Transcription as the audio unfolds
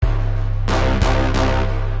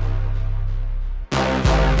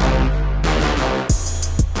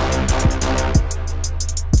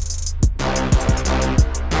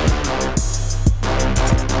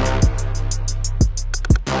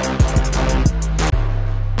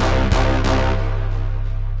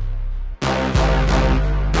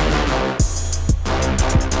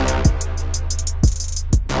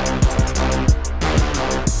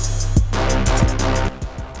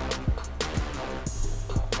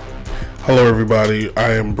Hello, everybody.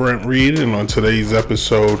 I am Brent Reed, and on today's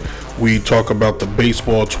episode, we talk about the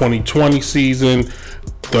baseball 2020 season,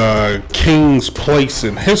 the Kings' place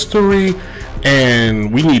in history,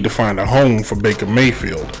 and we need to find a home for Baker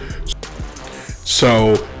Mayfield.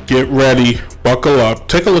 So get ready, buckle up,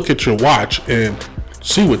 take a look at your watch, and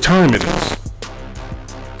see what time it is.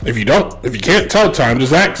 If you can't tell time,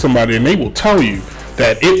 just ask somebody, and they will tell you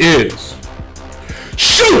that it is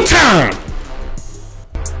showtime.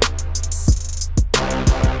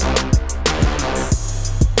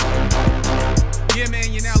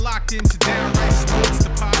 Into Downright Sports, the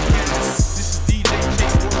podcast. This is DJ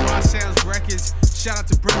Chase Worldwide Sounds Records. Shout out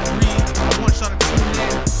to Brent Reed. I want y'all to tune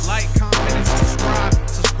in, like, comment, and subscribe.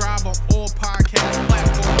 Subscribe on all podcast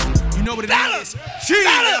platforms. You know what it is.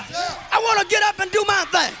 I want to get up and do my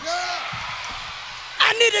thing.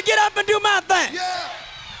 I need to get up and do my thing.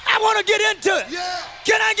 I want to get into it.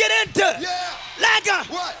 Can I get into it?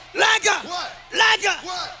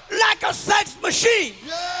 Like a sex machine.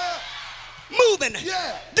 Moving,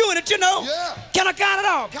 doing it, you know. Can I count it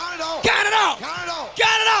off? Count it off. Count it off. Count it off.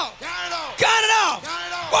 Count it off. Count it off. Count it off. Count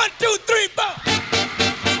it off. 1, 2, 3, 4.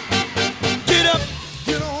 Get up.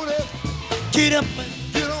 Get on up. Get up.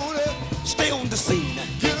 Get on up. Stay on the scene.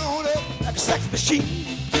 Get on up. Like a sex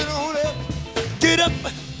machine. Get on up. Get up.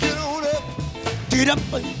 Get on up. Get up.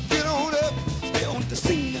 Get on up. Stay on the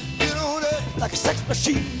scene. Get on up. Like a sex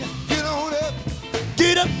machine. Get on up.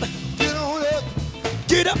 Get up. Get on up.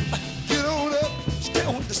 Get up. Stay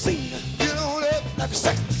on the scene. Get on up. Like a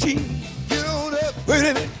sex machine. Get on up. Wait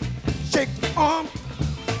a minute. Shake the arm.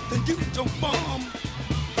 Then do your bomb.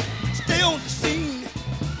 Stay on the scene.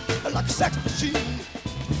 Like a sex machine.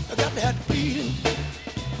 I got to have the feeling.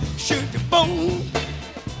 Shoot your bone.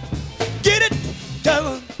 Get it.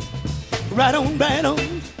 Go. Right on, right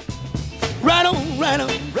on. Right on, right on.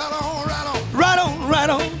 Right on, right on. Right on, right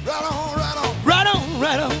on. Right on, right on. Right on,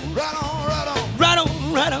 right on. Right on, right on. Right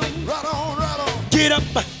on, right on. Right on, right on. Get up,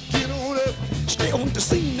 get on up, stay on the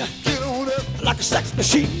scene, get on up, like a sex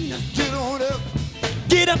machine, get on up,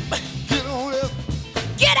 get up, get on up,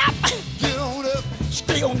 get up, get on up,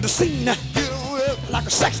 stay on the scene, get on up, like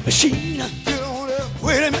a sex machine, get on up.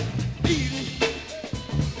 Wait a minute, evening,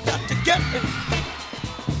 got to get me,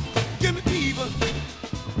 give me fever,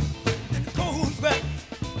 and the cold's back,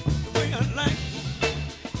 the way I like,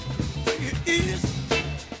 the way it is,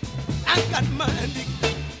 I got my dick.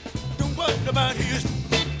 What about his?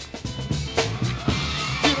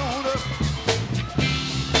 Get on up.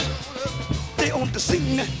 Stay on the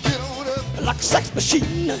scene. Get on up. Like a sex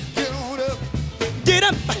machine. Get on up. Get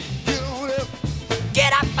up. Get on up.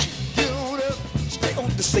 Get up. Get on up. Stay on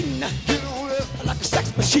the scene. Get on up. Like a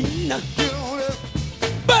sex machine. Get on up.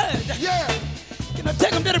 Bud. Yeah. Can I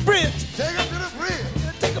take him to the bridge? Take him to the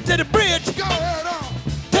bridge. Take him to the bridge. Go ahead on.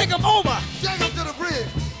 Take him over. Take him to the bridge.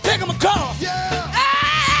 Take him across. Yeah.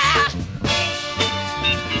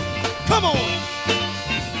 Come on,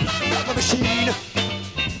 like a machine.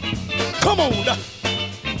 Come on,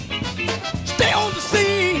 stay on the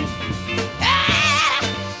scene.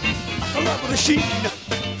 Like a machine.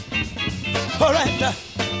 All right,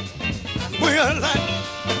 we're like.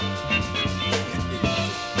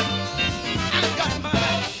 I got my.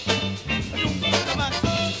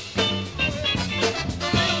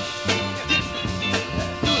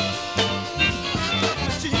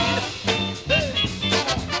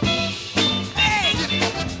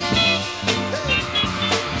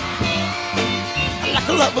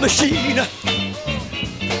 Love a machine.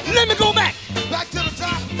 Let me go back. Back to the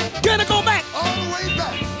top. Can I go back? All the way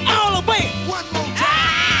back. All the way. One more time.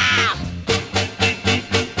 Ah!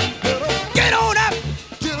 Get on up.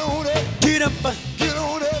 Get on up. Get up. Get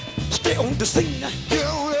on up. Stay on the scene. Get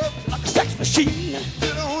on up. Like a sex machine.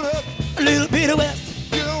 Get on up. A little bit of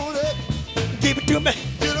west. Get on up. Give it to me.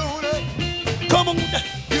 Get on up. Come on.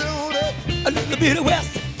 Get on up. A little bit of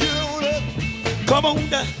west. Get on up. Come on.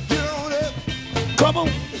 Come on,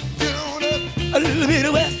 get on up, a little bit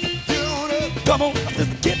of west. Get on up, come on, I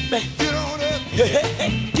said, get me. Get on up,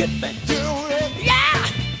 hey, get me. Get on up, yeah.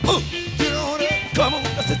 Get on up, come on,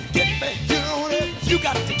 I said, get me. Get on up, you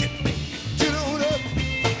got to get me. Get on up,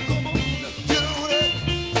 come on, get on up,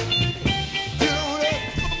 get on up,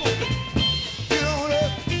 come on, get on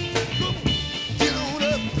up, come on, get on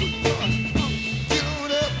up, get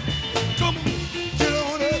on up, come on, get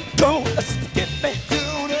on up, come on, I said, get me. Get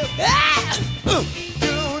on up, ah.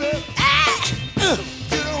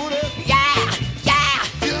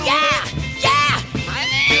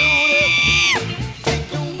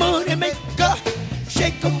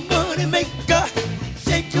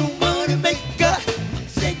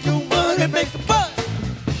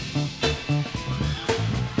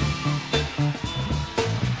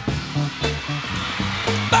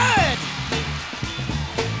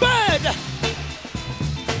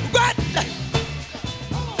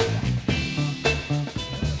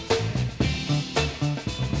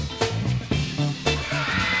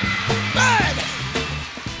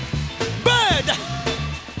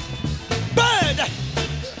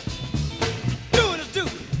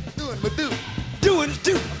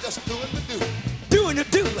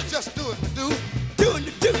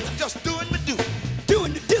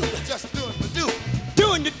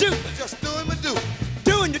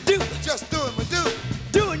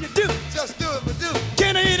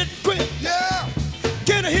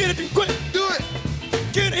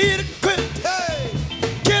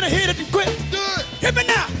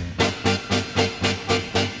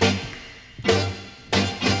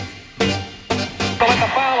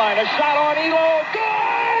 shot on Elo.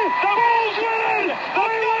 Good! The Bulls win! The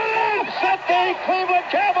win! Set the Cleveland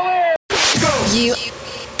Cavaliers! You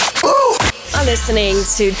are listening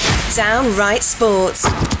to Downright Sports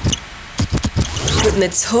with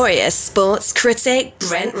notorious sports critic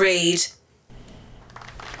Brent Reed.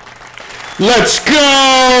 Let's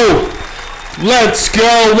go! Let's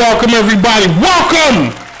go! Welcome everybody.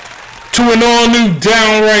 Welcome to an all-new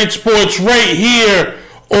Downright Sports right here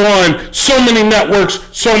on so many networks,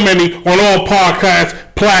 so many on all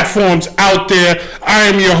podcast platforms out there. I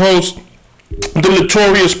am your host, the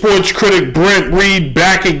notorious sports critic Brent Reed,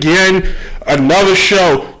 back again. Another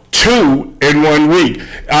show, 2 in 1 week.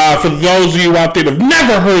 For those of you out there that have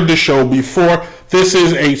never heard the show before, this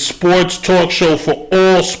is a sports talk show for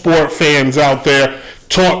all sport fans out there.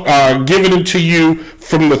 Giving it to you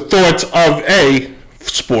from the thoughts of a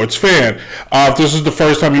sports fan. If this is the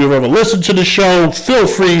first time you've ever listened to the show, feel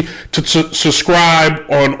free to subscribe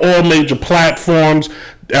on all major platforms.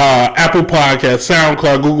 Apple Podcasts,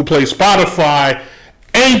 SoundCloud, Google Play, Spotify,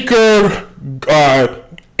 Anchor,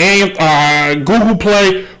 and Google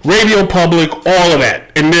Play, Radio Public, all of that.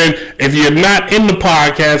 And then if you're not in the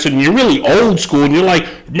podcast and you're really old school and you're like,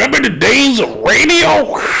 remember the days of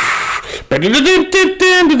radio?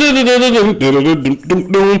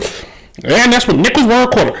 And that's what nickels were a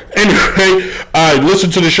quarter. Anyway,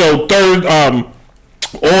 listen to the show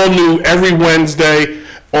all new every Wednesday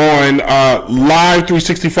on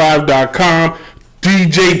live365.com,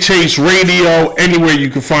 DJ Chase Radio, anywhere you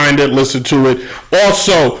can find it, listen to it.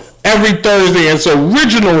 Also, every Thursday, it's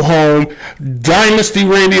original home,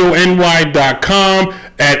 dynastyradiony.com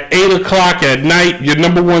at 8 o'clock at night, your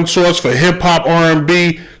number one source for hip-hop,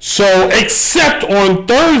 R&B. So, except on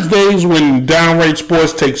Thursdays when Downright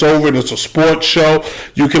Sports takes over and it's a sports show,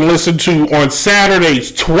 you can listen to on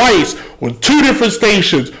Saturdays twice on 2 different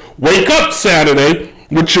stations. Wake Up Saturday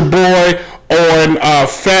with your boy on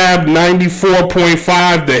Fab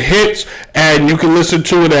 94.5 The Hits, and you can listen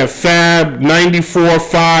to it at Fab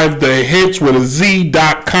 94.5 The Hits with a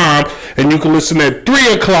Z.com, and you can listen at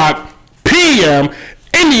 3 o'clock p.m.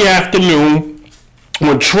 in the afternoon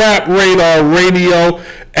on Trap Radar Radio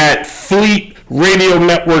at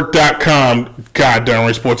FleetRadioNetwork.com. God,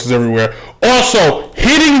 Downright Sports is everywhere. Also,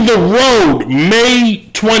 hitting the road May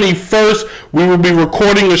 21st, we will be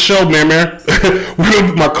recording a show, man.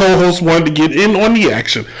 My co-host wanted to get in on the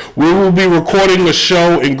action. We will be recording a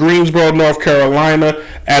show in Greensboro, North Carolina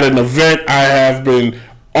at an event I have been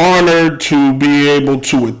honored to be able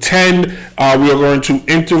to attend. We are going to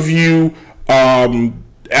interview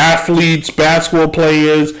athletes, basketball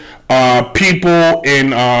players, people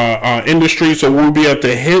in industry. So we'll be at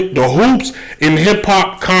the Hoops in Hip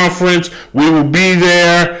Hop Conference. We will be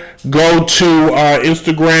there. Go to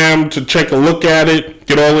Instagram to check a look at it,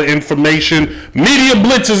 get all the information. Media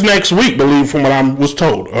Blitz is next week, from what I was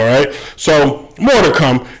told. All right, so more to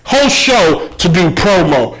come. Whole show to do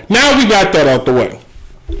promo. Now we got that out the way.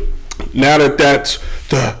 Now that that's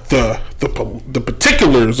the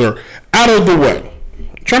particulars are out of the way.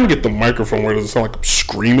 I'm trying to get the microphone where it doesn't sound like I'm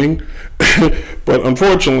screaming, but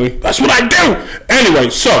unfortunately, that's what I do.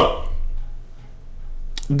 Anyway, so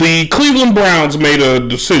the Cleveland Browns made a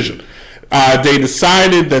decision. They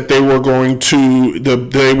decided that they were going to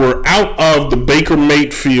they were out of the Baker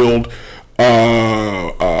Mayfield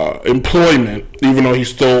employment, even though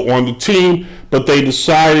he's still on the team. But they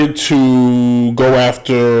decided to go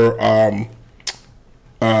after I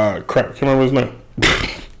can't remember his name.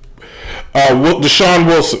 Deshaun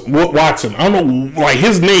Watson. I don't know,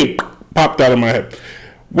 his name popped out of my head.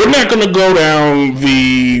 We're not going to go down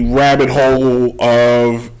the rabbit hole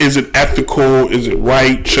of is it ethical, is it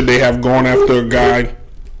right, should they have gone after a guy,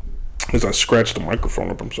 as I scratched the microphone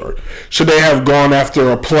up, I'm sorry. Should they have gone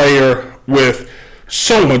after a player with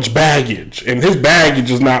so much baggage? And his baggage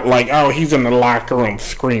is not like, oh, he's in the locker room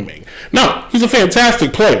screaming. No, he's a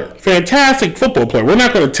fantastic player, fantastic football player. We're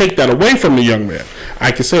not going to take that away from the young man.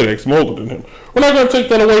 I can say that because I'm older than him. We're not going to take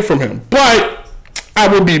that away from him. But I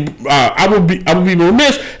would be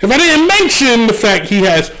remiss if I didn't mention the fact he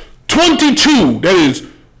has 22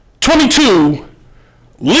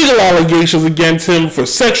 legal allegations against him for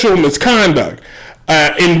sexual misconduct,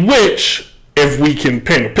 in which, if we can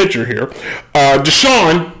paint a picture here,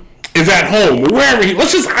 Deshaun is at home, wherever I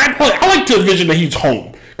like to envision that he's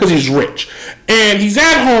home because he's rich, and he's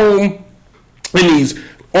at home, and he's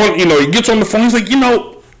on, he gets on the phone. He's like,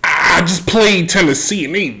 I just played Tennessee,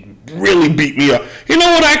 and they really beat me up. You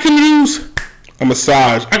know what I can use? A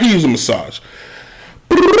massage. I can use a massage.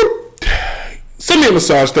 Send me a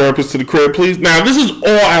massage therapist to the crib, please. Now, this is all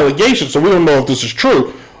allegations, so we don't know if this is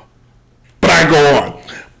true. But I go on.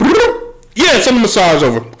 Yeah, send a massage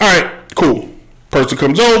over. All right, cool. Person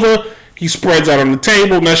comes over. He spreads out on the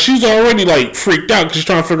table. Now, she's already, like, freaked out because she's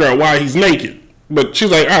trying to figure out why he's naked. But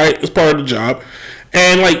she's like, all right, it's part of the job.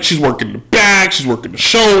 And, like, she's working the back. She's working the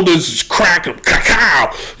shoulders. She's cracking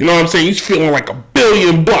cacao. You know what I'm saying? He's feeling like $1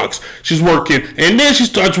 billion. She's working. And then she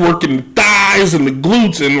starts working the thighs and the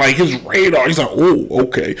glutes and, like, his radar. He's like, oh,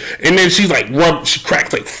 okay. And then she's, like, she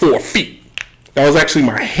cracks, like, 4 feet. That was actually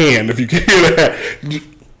my hand, if you can hear that.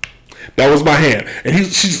 That was my hand. And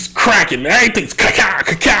she's just cracking. Everything's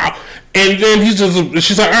cacao. And then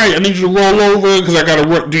she's like, all right, I need you to roll over because I got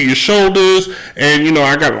to do your shoulders. And, you know,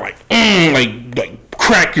 I got to, like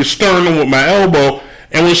crack your sternum with my elbow.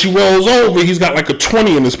 And when she rolls over, he's got, like, a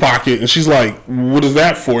 20 in his pocket. And she's like, what is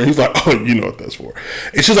that for? And he's like, oh, you know what that's for.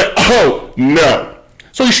 And she's like, oh, no.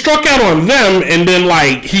 So he struck out on them. And then,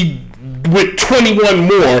 like, he with 21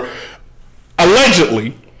 more,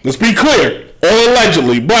 allegedly. Let's be clear. All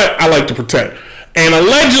allegedly, but I like to pretend. And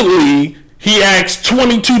allegedly, he asked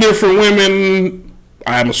 22 different women,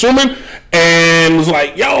 I'm assuming, and was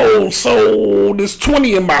like, yo, so there's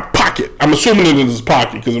 20 in my pocket. I'm assuming it in his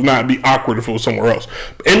pocket, because if not, it'd be awkward if it was somewhere else.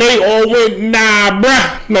 And they all went, nah,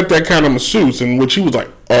 bruh, not that kind of masseuse. And which he was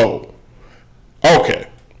like, oh, okay.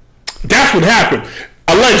 That's what happened,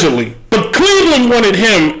 allegedly. But Cleveland wanted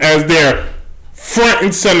him as their front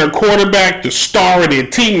and center quarterback, the star of their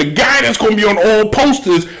team, the guy that's going to be on all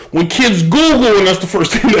posters when kids Google, and that's the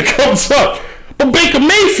first thing that comes up. But Baker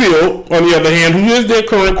Mayfield, on the other hand, who is their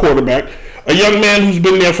current quarterback, a young man who's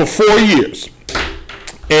been there for 4 years.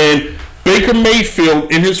 And Baker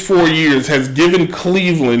Mayfield, in his 4 years, has given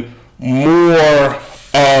Cleveland more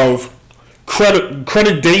of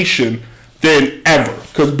accreditation than ever.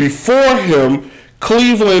 Because before him,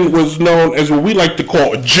 Cleveland was known as what we like to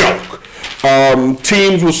call a joke.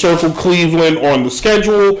 Teams will circle Cleveland on the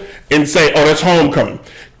schedule and say, oh, that's homecoming.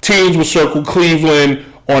 Teams will circle Cleveland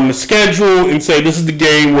on the schedule and say, this is the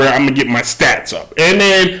game where I'm going to get my stats up. And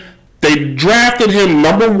then they drafted him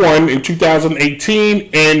number 1 in 2018.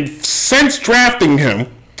 And since drafting him,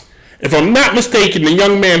 if I'm not mistaken, the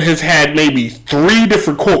young man has had maybe 3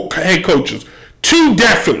 different head coaches. 2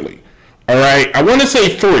 definitely. All right. I want to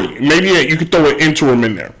say 3. Maybe you could throw an interim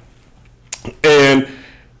in there. And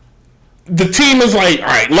the team is like, all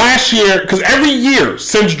right, last year, because every year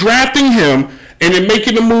since drafting him and then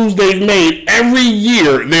making the moves they've made, every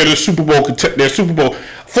year they're the Super Bowl.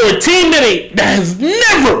 For a team that has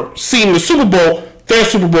never seen the Super Bowl, they're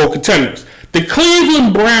Super Bowl contenders. The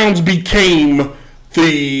Cleveland Browns became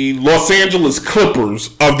the Los Angeles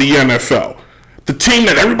Clippers of the NFL. The team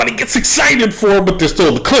that everybody gets excited for, but they're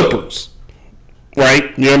still the Clippers.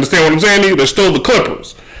 Right? You understand what I'm saying? They're still the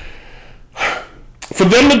Clippers. For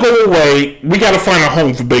them to go away, we got to find a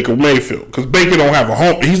home for Baker Mayfield, because Baker don't have a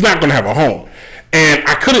home. He's not going to have a home. And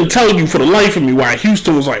I couldn't tell you for the life of me why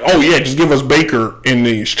Houston was like, oh yeah, just give us Baker in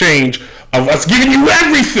the exchange of us giving you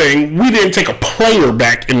everything. We didn't take a player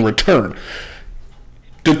back in return.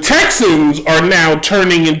 The Texans are now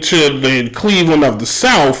turning into the Cleveland of the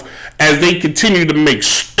South as they continue to make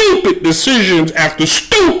stupid decisions after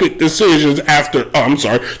stupid decisions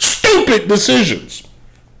stupid decisions.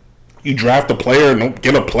 You draft a player and don't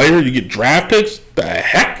get a player, you get draft picks? The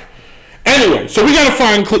heck? Anyway, so we got to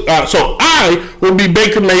find, so I will be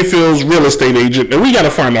Baker Mayfield's real estate agent, and we got to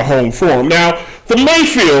find a home for him. Now, the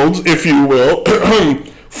Mayfields, if you will,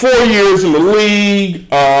 4 years in the league,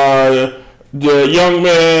 the young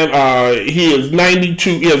man, he has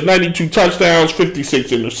 92 touchdowns, 56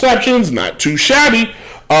 interceptions, not too shabby.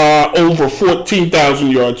 Over 14,000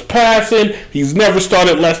 yards passing. He's never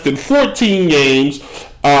started less than 14 games.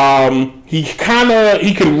 He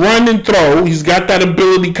can run and throw. He's got that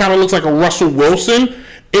ability, kind of looks like a Russell Wilson,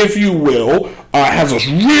 if you will. Has a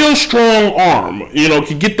real strong arm. You know,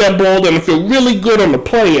 can get that ball down and feel really good on the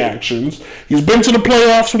play actions. He's been to the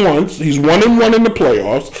playoffs once. He's 1-1 in the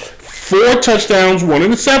playoffs. 4 touchdowns, 1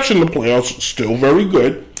 interception in the playoffs. Still very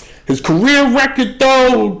good. His career record,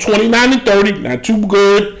 though, 29-30. Not too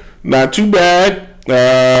good. Not too bad.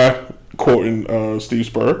 Quoting Steve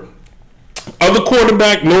Spurrier. Other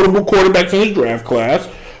notable quarterbacks in his draft class,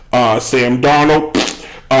 Sam Darnold,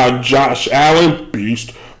 Josh Allen,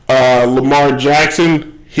 beast, Lamar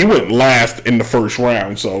Jackson. He went last in the first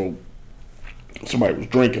round, so somebody was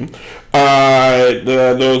drinking.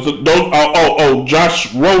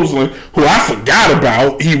 Josh Rosen, who I forgot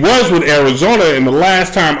about. He was with Arizona, and the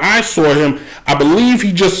last time I saw him, I believe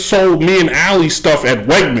he just sold me and Allie stuff at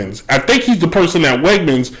Wegmans. I think he's the person at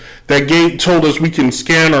Wegmans that told us we can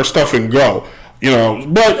scan our stuff and go. You know,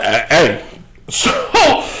 but hey.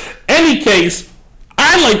 So, any case,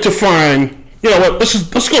 I like to find. You know what?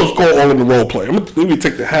 Let's go all in the role play. Let me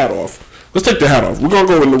take the hat off. let's take the hat off. We're going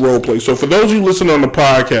to go into role play. So for those of you listening on the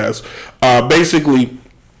podcast, basically,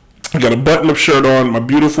 I got a button-up shirt on, my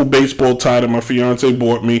beautiful baseball tie that my fiance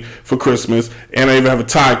bought me for Christmas, and I even have a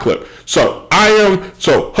tie clip. So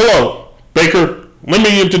hello, Baker. Let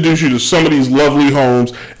me introduce you to some of these lovely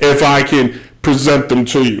homes if I can present them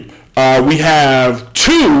to you. We have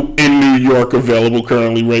 2 in New York available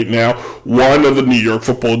currently right now. One of the New York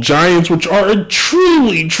Football Giants, which are a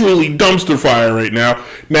truly dumpster fire right now.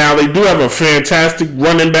 Now, they do have a fantastic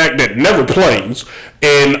running back that never plays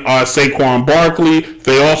in Saquon Barkley.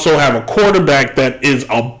 They also have a quarterback that is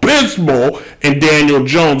abysmal in Daniel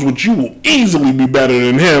Jones, which you will easily be better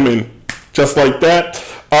than him, and just like that.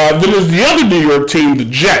 Then there's the other New York team, the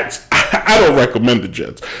Jets. I don't recommend the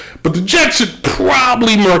Jets, but the Jets should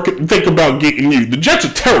probably think about getting you. The Jets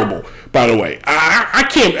are terrible, by the way. I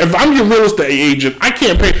can't, if I'm your real estate agent, I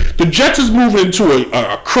can't pay. The Jets is moving into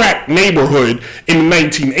a crack neighborhood in the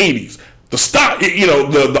 1980s. The stock,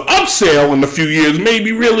 the upsell in a few years may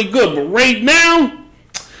be really good, but right now,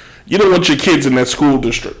 you don't want your kids in that school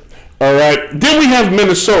district. All right. Then we have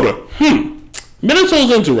Minnesota.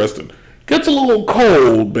 Minnesota's interesting. Gets a little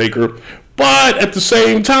cold, Baker. But at the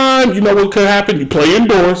same time, you know what could happen? You play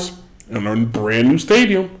indoors in a brand new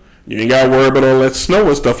stadium. You ain't got to worry about all that snow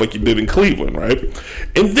and stuff like you did in Cleveland, right?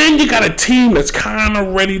 And then you got a team that's kind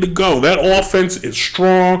of ready to go. That offense is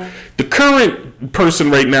strong. The current person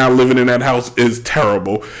right now living in that house is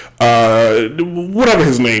terrible. Whatever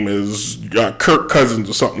his name is, Kirk Cousins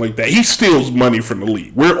or something like that. He steals money from the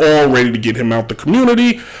league. We're all ready to get him out the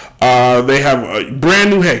community. They have a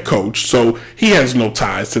brand new head coach, so he has no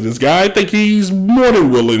ties to this guy. I think he's more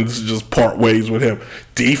than willing to just part ways with him.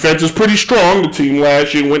 Defense is pretty strong. The team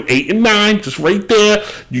last year went 8-9, just right there.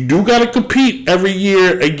 You do got to compete every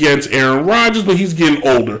year against Aaron Rodgers, but he's getting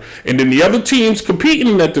older. And then the other teams competing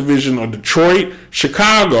in that division are Detroit,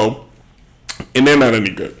 Chicago, and they're not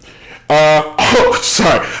any good.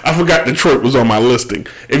 Sorry, I forgot Detroit was on my listing.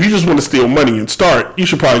 If you just want to steal money and start, you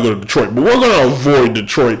should probably go to Detroit. But we're going to avoid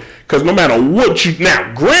Detroit because no matter what you...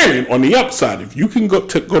 Now, granted, on the upside, if you can go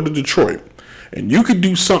to Detroit and you can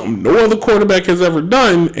do something no other quarterback has ever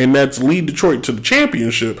done, and that's lead Detroit to the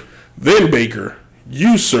championship, then, Baker,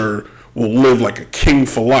 you, sir, will live like a king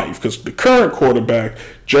for life. Because the current quarterback,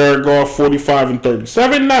 Jared Goff,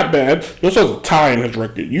 45-37, not bad. He also has a tie in his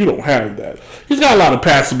record. You don't have that. He's got a lot of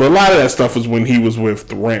passes, but a lot of that stuff is when he was with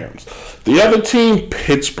the Rams. The other team,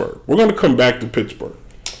 Pittsburgh. We're going to come back to Pittsburgh.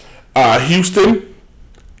 Houston,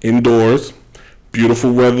 indoors,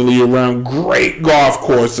 beautiful weather around, great golf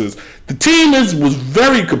courses. The team was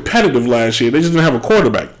very competitive last year. They just didn't have a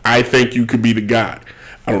quarterback. I think you could be the guy.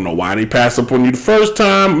 I don't know why they passed up on you the first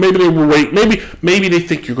time. Maybe they will wait. Maybe they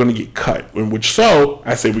think you're going to get cut. In which so,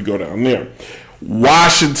 I say we go down there.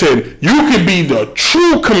 Washington, you could be the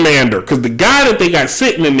true commander because the guy that they got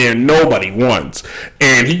sitting in there, nobody wants.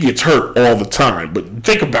 And he gets hurt all the time. But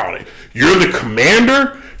think about it. You're the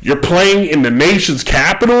commander. You're playing in the nation's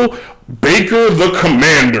capital. Baker the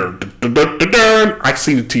Commander. I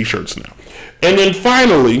see the t-shirts now. And then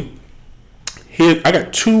finally... Here, I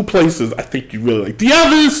got 2 places I think you really like. The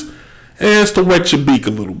others, it's to wet your beak a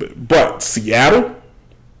little bit. But Seattle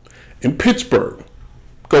and Pittsburgh,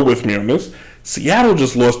 go with me on this. Seattle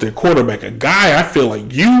just lost their quarterback. A guy I feel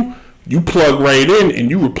like you plug right in and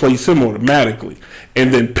you replace him automatically.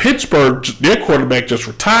 And then Pittsburgh, their quarterback just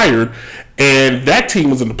retired. And that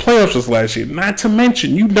team was in the playoffs just last year. Not to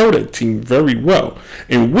mention, you know that team very well.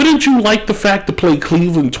 And wouldn't you like the fact to play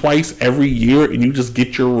Cleveland twice every year and you just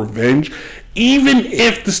get your revenge? Even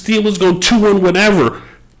if the Steelers go 2-1 whatever,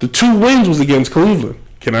 the 2 wins was against Cleveland.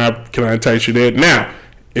 Can I entice you there? Now,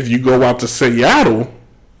 if you go out to Seattle,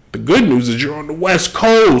 the good news is you're on the West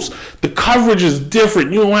Coast. The coverage is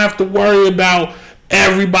different. You don't have to worry about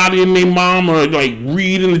everybody and their mama like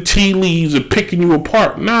reading the tea leaves and picking you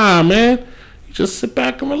apart. Nah, man. You just sit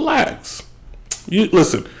back and relax. You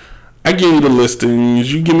listen, I give you the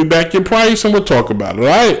listings. You give me back your price and we'll talk about it, all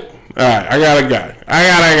right? All right, I got a guy.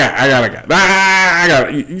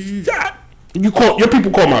 You call your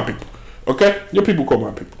people, call my people. Okay, your people call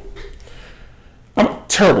my people. I'm a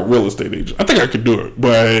terrible real estate agent. I think I could do it,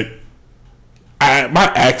 but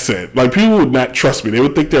my accent, like people would not trust me. They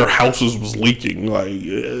would think their houses was leaking. Like,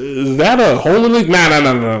 is that a hole in it? Nah.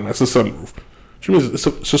 It's a sunroof. It's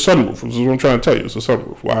a sunroof. This is what I'm trying to tell you. It's a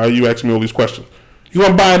sunroof. Why are you asking me all these questions? You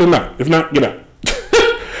gonna buy it or not? If not, get out.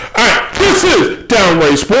 Alright, this is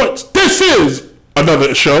Downright Sports. This is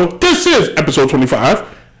another show. This is episode 25.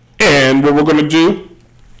 And what we're going to do,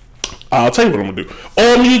 I'll tell you what I'm going to do.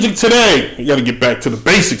 All music today, you got to get back to the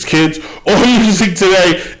basics, kids. All music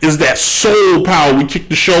today is that soul power. We kick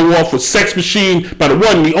the show off with Sex Machine by the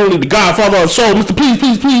one, the only, the Godfather of soul, Mr.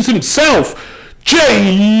 Please himself,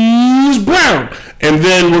 James Brown. And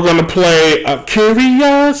then we're going to play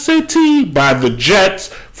Curiosity by the Jets,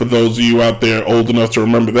 for those of you out there old enough to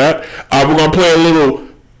remember that. We're going to play a little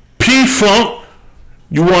P-Funk.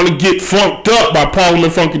 You want to get funked up by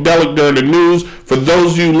Parliament Funkadelic during the news. For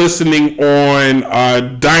those of you listening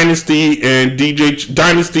on Dynasty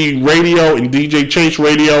Radio and DJ Chase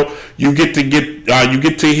Radio, you get to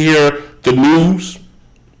hear the news.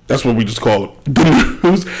 That's what we just call it, the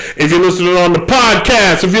news. If you're listening on the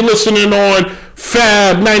podcast, if you're listening on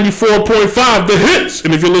Fab 94.5, the hits,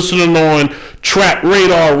 and if you're listening on Trap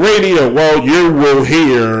Radar Radio, well, you will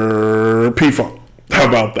hear P-Funk. How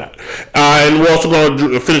about that? And we're also going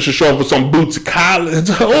to finish the show with some Boots Collins.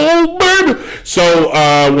 Oh, baby. So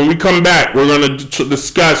when we come back, we're going to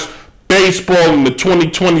discuss baseball in the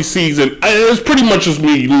 2020 season. It's pretty much just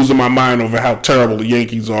me losing my mind over how terrible the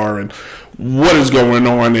Yankees are and what is going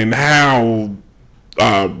on and how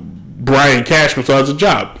Brian Cashman still has a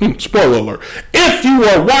job. Spoiler alert. If you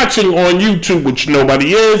are watching on YouTube, which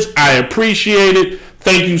nobody is, I appreciate it.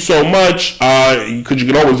 Thank you so much, because you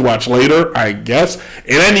can always watch later, I guess.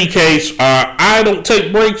 In any case, I don't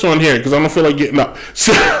take breaks on here because I don't feel like getting up.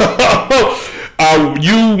 So,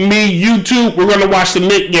 YouTube, we're going to watch the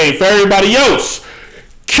Knicks game. For everybody else,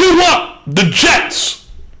 cue up the Jets.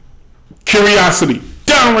 Curiosity.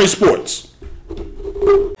 Downright Sports.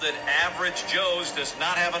 That Average Joe's does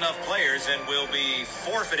not have enough players and will be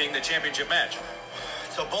forfeiting the championship match.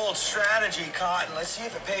 It's a bold strategy, Cotton. Let's see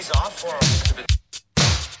if it pays off for him.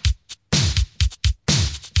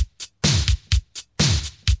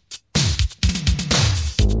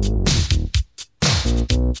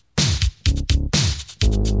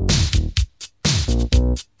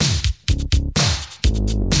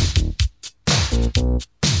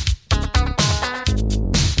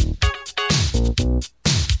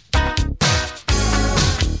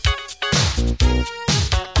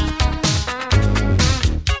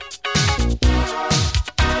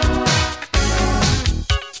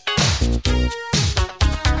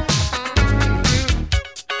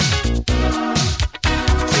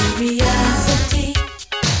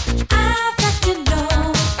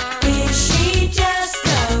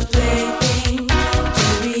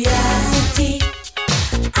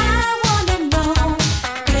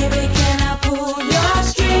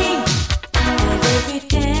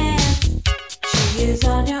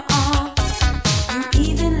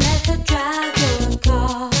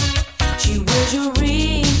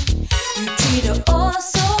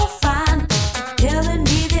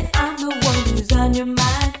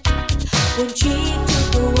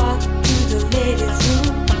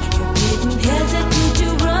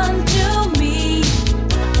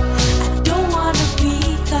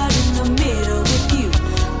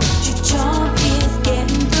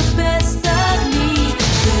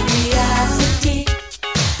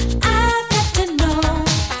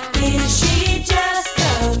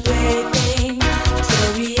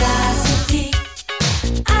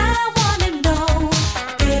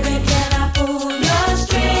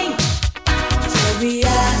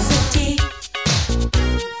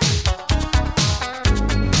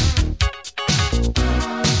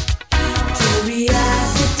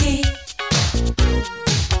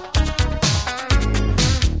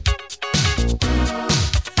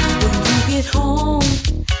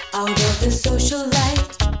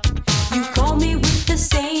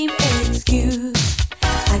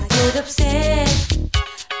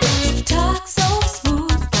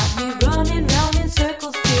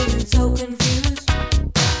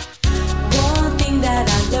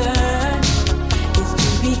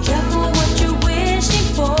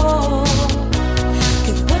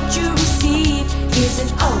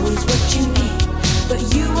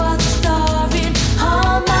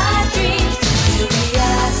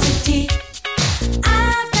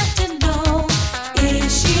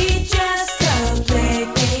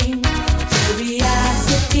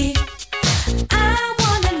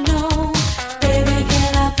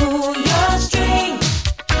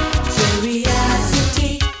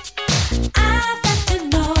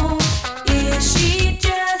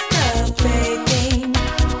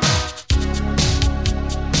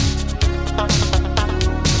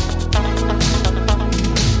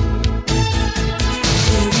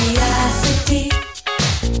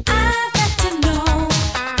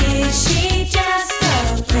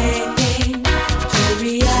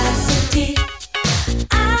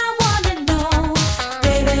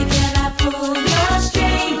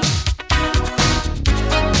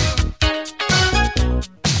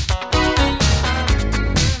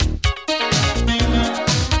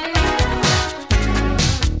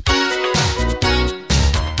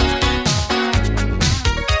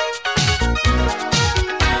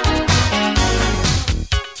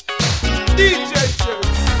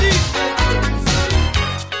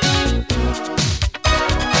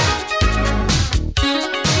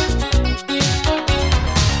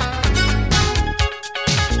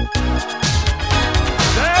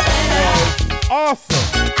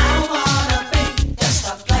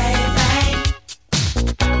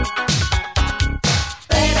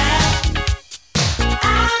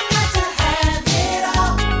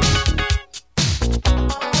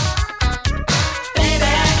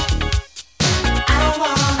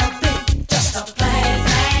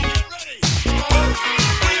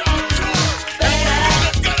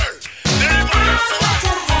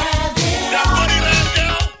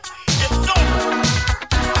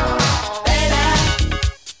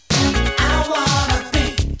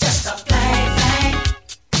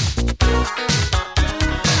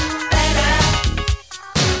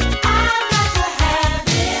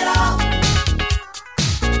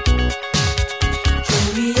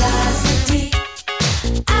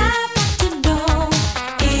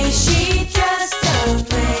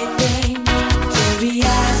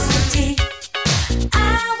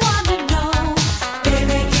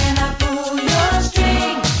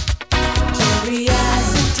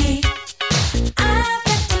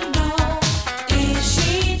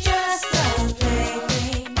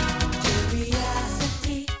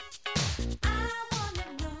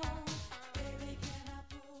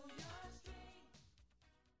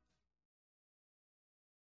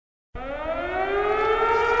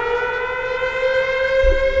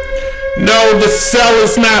 No, the cell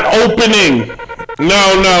is not opening.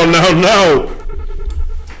 No.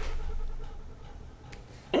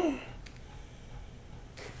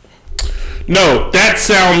 No, that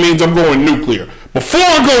sound means I'm going nuclear. Before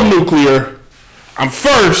I go nuclear, I'm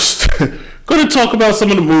first going to talk about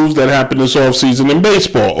some of the moves that happened this offseason in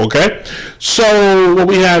baseball, okay? So what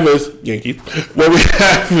we have is, Yankees, what we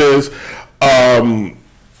have is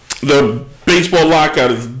the baseball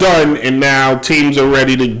lockout is done, and now teams are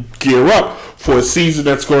ready to gear up for a season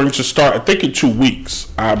that's going to start, I think, in 2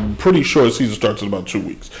 weeks. I'm pretty sure the season starts in about 2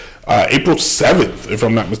 weeks. April 7th, if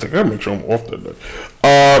I'm not mistaken. I gotta make sure I'm off that.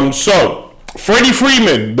 So, Freddie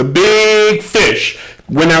Freeman, the big fish,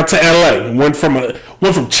 went out to LA. Went from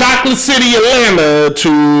Chocolate City, Atlanta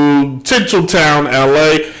to Tinseltown,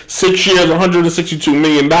 LA. 6 years, $162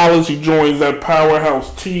 million. He joins that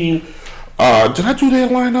powerhouse team. Did I do their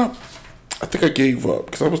lineup? I think I gave up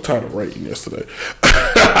because I was tired of writing yesterday.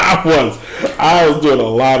 I was doing a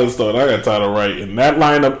lot of stuff. I got tired of writing. That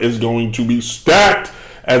lineup is going to be stacked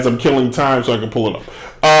as I'm killing time so I can pull it up.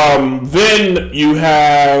 Then you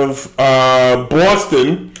have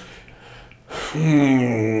Boston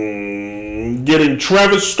getting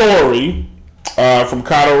Trevor Story from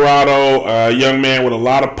Colorado, a young man with a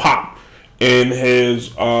lot of pop in his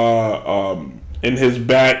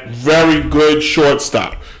bat. Very good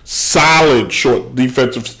shortstop. Solid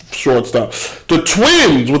defensive shortstop. The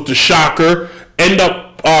Twins, with the shocker, end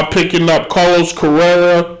up picking up Carlos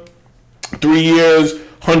Correa, 3 years,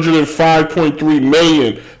 $105.3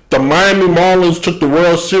 million. The Miami Marlins took the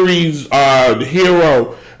World Series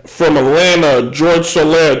hero from Atlanta, George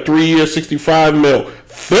Soler, 3 years, $65 million.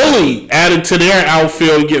 Philly added to their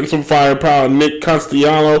outfield, getting some firepower. Nick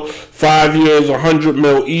Castellanos, 5 years, $100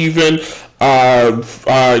 million even.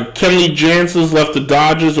 Kenley Jansen left the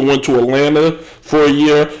Dodgers and went to Atlanta for a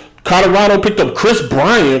year. Colorado picked up Chris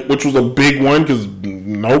Bryant, which was a big one because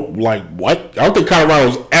what? I don't think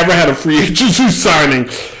Colorado's ever had a free agency signing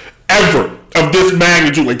ever of this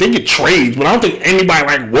magnitude. Like, they get trades, but I don't think anybody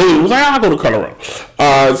like Willie was like, I'll go to Colorado.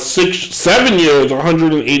 7 years,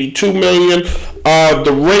 $182 million.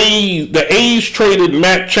 The A's traded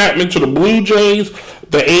Matt Chapman to the Blue Jays.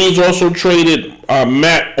 The A's also traded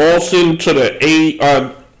Matt Olson to the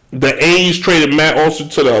A's traded Matt Olson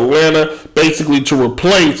to the Atlanta, basically to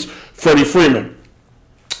replace Freddie Freeman.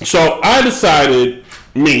 So I decided,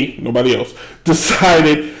 nobody else,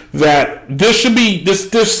 decided that there's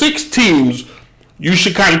 6 teams you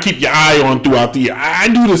should kind of keep your eye on throughout the year. I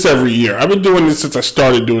do this every year. I've been doing this since I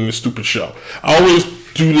started doing this stupid show. I always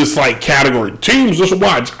do this like category. Teams just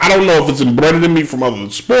watch. I don't know if it's embedded in me from other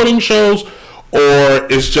sporting shows or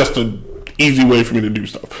it's just an easy way for me to do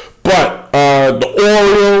stuff. But the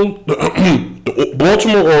Orioles, the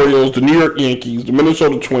Baltimore Orioles, the New York Yankees, the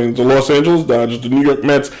Minnesota Twins, the Los Angeles Dodgers, the New York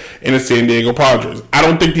Mets, and the San Diego Padres. I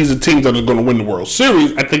don't think these are teams that are going to win the World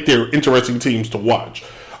Series. I think they're interesting teams to watch.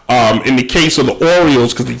 In the case of the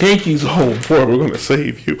Orioles, because the Yankees, oh boy, we're going to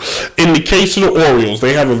save you. In the case of the Orioles,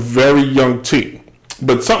 they have a very young team.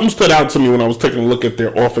 But something stood out to me when I was taking a look at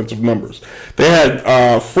their offensive numbers. They had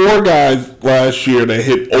 4 guys last year that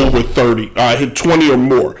hit over 30, hit 20 or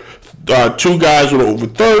more. 2 guys with over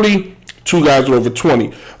 30, 2 guys with over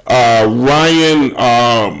 20. Ryan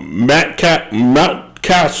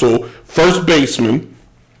Mountcastle, first baseman,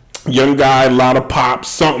 young guy, a lot of pop,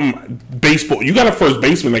 something baseball. You got a first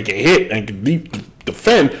baseman that can hit and can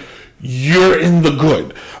defend. You're in the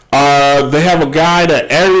good. They have a guy that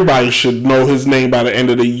everybody should know his name by the end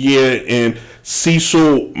of the year in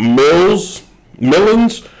Cecil Millens.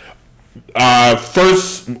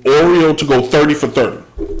 First Oriole to go 30 for 30.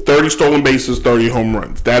 30 stolen bases, 30 home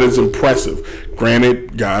runs. That is impressive.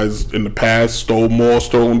 Granted, guys in the past stole more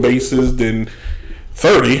stolen bases than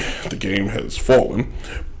 30. The game has fallen.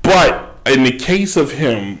 But in the case of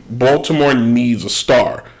him, Baltimore needs a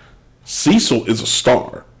star. Cecil is a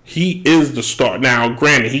star. He is the star. Now,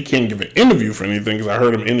 granted, he can't give an interview for anything because I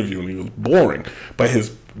heard him interview and he was boring. But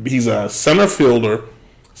he's a center fielder.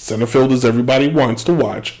 Center fielders everybody wants to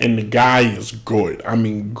watch, and the guy is good. I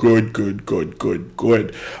mean, good.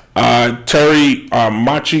 Terry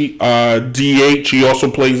Machi, DH. He also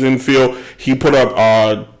plays infield. He put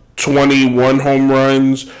up 21 home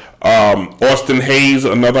runs. Austin Hayes,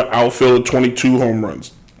 another outfielder, 22 home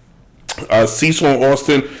runs. Cecil and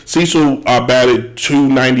Austin. Cecil batted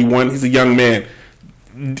 .291. He's a young man.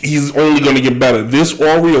 He's only going to get better. This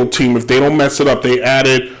Oriole team, if they don't mess it up, they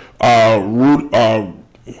added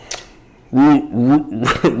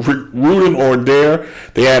Rudin Ordere.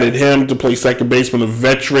 They added him to play second baseman, a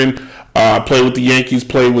veteran. Played with the Yankees,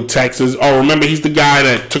 played with Texas. Oh, remember, he's the guy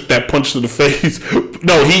that took that punch to the face.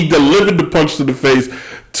 No, he delivered the punch to the face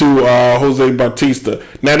to Jose Bautista.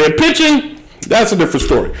 Now they're pitching. That's a different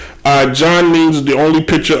story. John Means is the only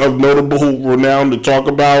pitcher of notable renown to talk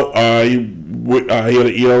about. He had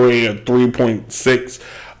an ERA of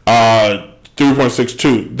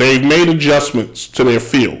 3.62. They've made adjustments to their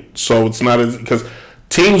field, so it's not as because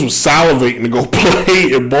teams were salivating to go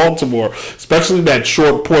play in Baltimore, especially that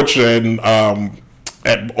short porch and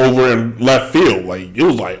over in left field. Like it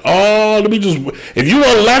was like, oh, let me just. If you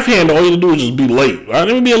were left-handed, all you had to do is just be late. Let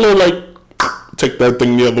me be a little like take that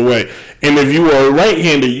thing the other way. And if you were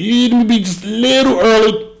right-handed, you need to be just a little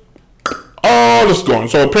early. Oh, it's gone.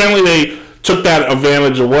 So apparently they took that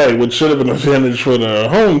advantage away, which should have been an advantage for the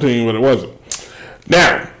home team, but it wasn't.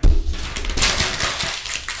 Now,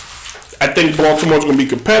 I think Baltimore's going to be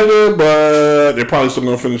competitive, but they're probably still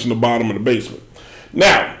going to finish in the bottom of the basement.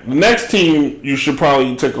 Now, the next team you should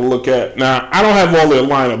probably take a look at. Now, I don't have all their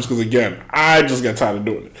lineups because, again, I just got tired of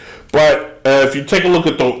doing it. But if you take a look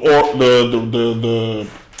at the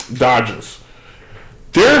Dodgers,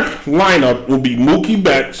 their lineup will be Mookie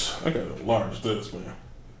Betts. I got to enlarge this, man.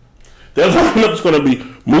 Their lineup's going to be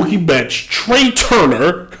Mookie Betts, Trey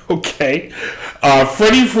Turner, okay,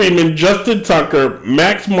 Freddie Freeman, Justin Tucker,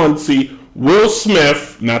 Max Muncy, Will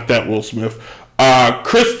Smith, not that Will Smith,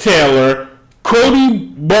 Chris Taylor, Cody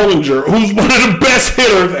Bellinger, who's one of the best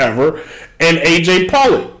hitters ever, and AJ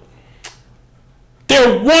Pollock.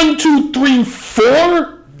 Their 1, 2, 3,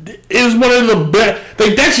 4 is one of the best.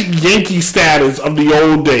 Like that's Yankee status of the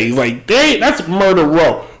old days. Like that's murder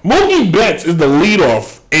row. Mookie Betts is the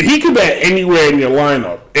leadoff, and he could bat anywhere in your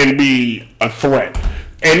lineup and be a threat.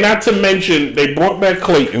 And not to mention, they brought back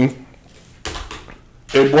Clayton.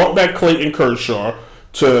 They brought back Clayton Kershaw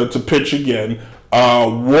to pitch again.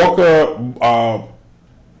 Walker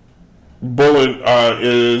Bullitt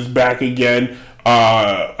is back again.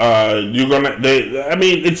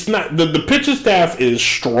 It's not the pitching staff is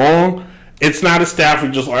strong. It's not a staff who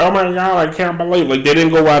just like, oh my god, I can't believe like they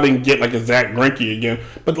didn't go out and get like a Zach Greinke again.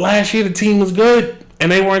 But last year the team was good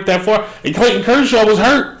and they weren't that far. And Clayton Kershaw was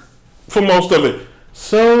hurt for most of it.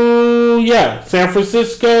 So yeah, San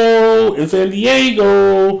Francisco and San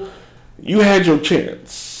Diego, you had your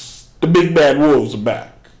chance. The big bad wolves are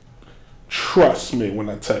back. Trust me when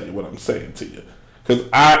I tell you what I'm saying to you. Because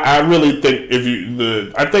I really think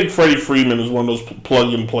I think Freddie Freeman is one of those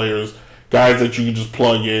plug-in players, guys that you can just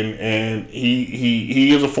plug in, and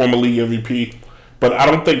he is a former league MVP, but I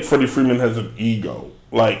don't think Freddie Freeman has an ego.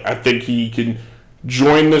 Like I think he can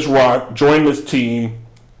join this team,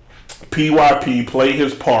 PYP, play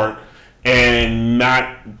his part, and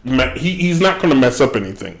he's not going to mess up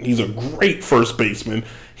anything. He's a great first baseman.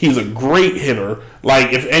 He's a great hitter.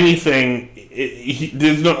 Like if anything.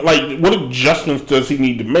 There's no what adjustments does he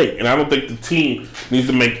need to make? And I don't think the team needs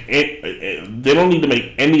to make it. They don't need to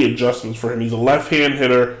make any adjustments for him. He's a left-hand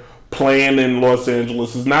hitter playing in Los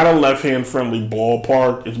Angeles. It's not a left-hand friendly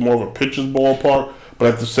ballpark. It's more of a pitcher's ballpark.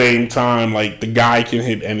 But at the same time, like the guy can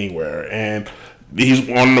hit anywhere, and he's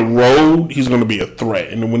on the road. He's going to be a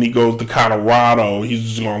threat. And then when he goes to Colorado, he's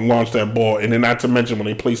just going to launch that ball. And then not to mention when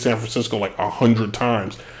they play San Francisco like 100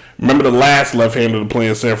 times. Remember the last left-hander to play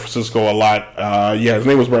in San Francisco a lot? His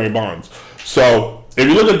name was Barry Bonds. So, if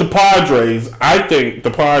you look at the Padres, I think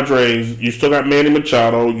the Padres, you still got Manny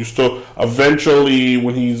Machado. You still, eventually,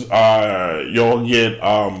 when he's, you'll get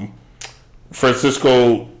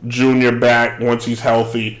Francisco Jr. back once he's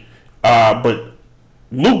healthy. But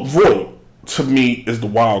Luke Voit, to me, is the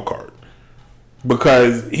wild card.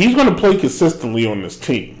 Because he's going to play consistently on this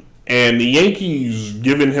team. And the Yankees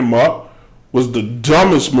giving him up was the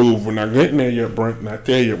dumbest move. We're not getting there yet, Brent. Not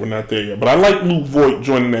there yet. We're not there yet. But I like Luke Voit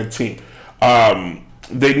joining that team.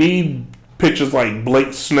 They need pitchers like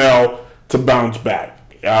Blake Snell to bounce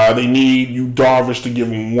back. They need Yu Darvish to give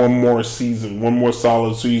them one more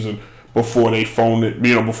solid season before they phone it,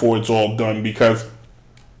 before it's all done. Because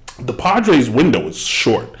the Padres' window is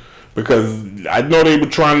short. Because I know they were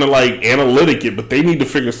trying to analytic it, but they need to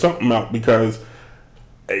figure something out because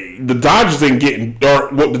the Dodgers ain't getting,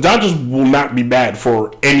 the Dodgers will not be bad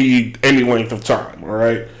for any length of time. All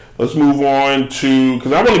right, let's move on to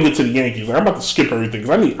because I want to get to the Yankees. I'm about to skip everything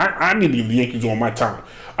because I need to give the Yankees all my time.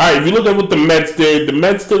 All right, if you look at what the Mets did, the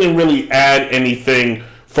Mets didn't really add anything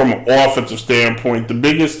from an offensive standpoint. The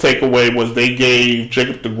biggest takeaway was they gave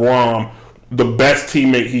Jacob deGrom the best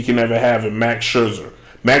teammate he can ever have in Max Scherzer.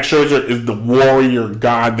 Max Scherzer is the warrior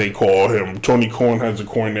god, they call him. Tony Korn has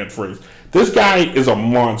coined that phrase. This guy is a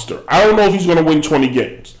monster. I don't know if he's going to win 20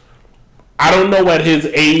 games. I don't know at his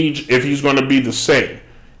age if he's going to be the same.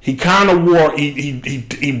 He kind of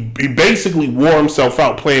he basically wore himself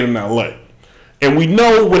out playing in LA. And we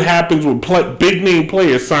know what happens when big name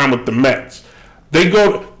players sign with the Mets. They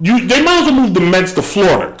might as well move the Mets to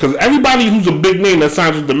Florida, because everybody who's a big name that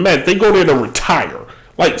signs with the Mets, they go there to retire.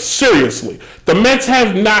 Like, seriously. The Mets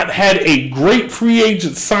have not had a great free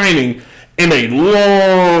agent signing in a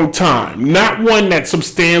long time. Not one that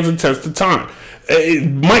stands the test of time.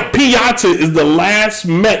 Mike Piazza is the last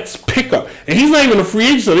Mets pickup. And he's not even a free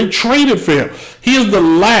agent, so they traded for him. He is the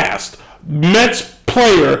last Mets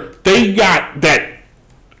player they got that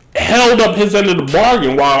held up his end of the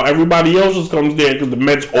bargain while everybody else just comes there because the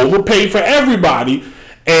Mets overpaid for everybody.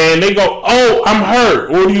 And they go, oh, I'm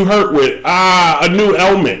hurt. What are you hurt with? A new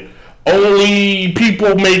ailment. Only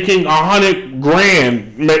people making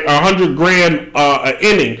 $100,000 an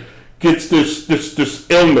inning gets this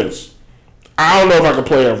illness. I don't know if I can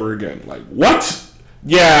play ever again. Like, what?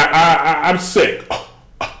 Yeah, I'm sick.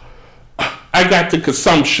 I got the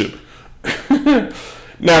consumption.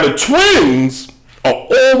 Now, the Twins are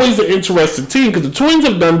always an interesting team because the Twins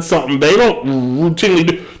have done something they don't routinely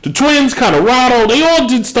do. The Twins, Colorado, they all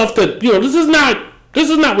did stuff that, this is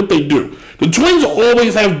not what they do. The Twins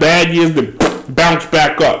always have bad years that bounce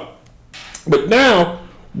back up. But now,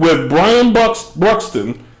 with Brian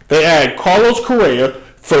Buxton, they add Carlos Correa.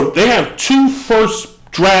 They have 2 first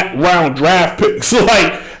round draft picks.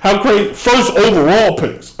 Like, how crazy. First overall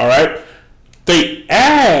picks, all right? They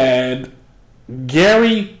add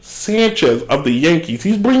Gary Sanchez of the Yankees.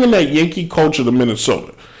 He's bringing that Yankee culture to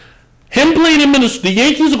Minnesota. Him playing in Minnesota, the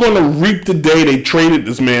Yankees are going to reap the day they traded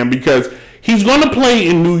this man because he's going to play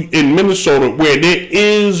in Minnesota where there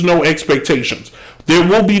is no expectations. There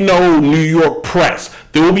will be no New York press.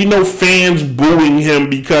 There will be no fans booing him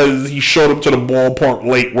because he showed up to the ballpark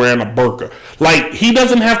late wearing a burqa. Like, he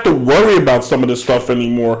doesn't have to worry about some of this stuff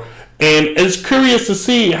anymore. And it's curious to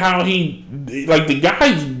see how the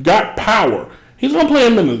guy's got power. He's going to play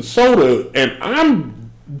in Minnesota, and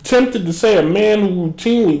I'm tempted to say a man who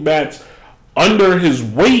routinely bats under his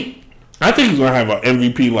weight, I think he's going to have an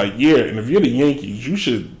MVP-like year. And if you're the Yankees, you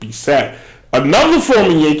should be sad. Another former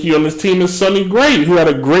Yankee on this team is Sonny Gray, who had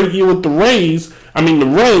a great year with the Reds, and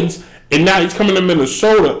now he's coming to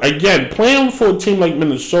Minnesota. Again, playing for a team like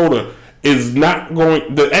Minnesota is not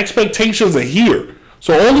going, the expectations are here.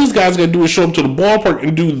 So all these guys got to do is show up to the ballpark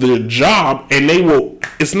and do their job, and they will.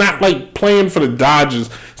 It's not like playing for the Dodgers.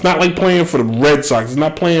 It's not like playing for the Red Sox. It's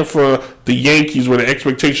not playing for the Yankees where the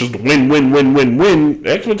expectations to win. The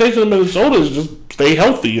expectation of Minnesota is just stay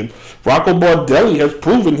healthy, and Rocco Baldelli has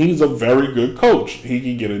proven he's a very good coach. He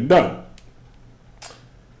can get it done.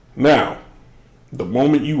 Now, the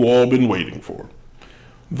moment you all been waiting for.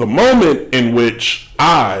 The moment in which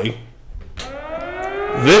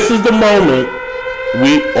this is the moment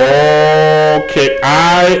we all can.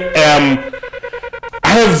 I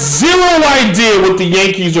have zero idea what the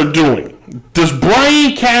Yankees are doing. There's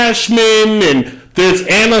Brian Cashman and there's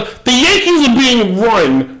Anna. The Yankees are being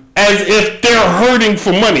run as if they're hurting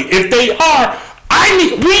for money. If they are,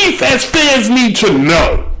 we as fans need to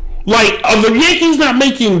know. Like, are the Yankees not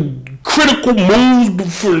making critical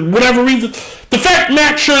moves for whatever reason? The fact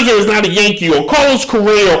Max Scherzer is not a Yankee, or Carlos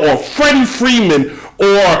Correa, or Freddie Freeman,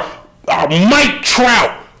 or Mike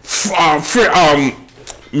Trout,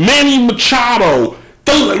 Manny Machado,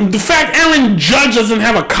 the fact Aaron Judge doesn't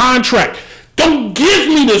have a contract. Don't give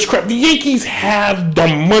me this crap. The Yankees have the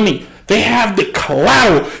money. They have the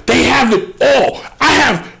collateral. They have it all. I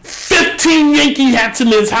have 15 Yankee hats in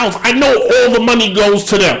this house. I know all the money goes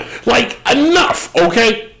to them. Like, enough,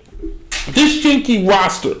 okay? This Yankee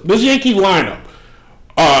roster, this Yankee lineup,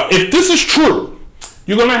 if this is true,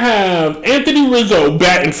 you're going to have Anthony Rizzo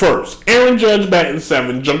batting first, Aaron Judge batting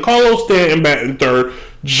 7th, Giancarlo Stanton batting 3rd,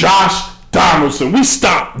 Josh Donaldson. We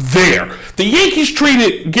stop there. The Yankees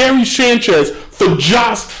traded Gary Sanchez for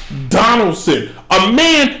Josh Donaldson, a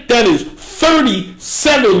man that is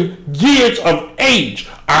 37 years of age.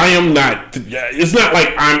 It's not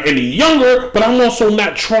like I'm any younger, but I'm also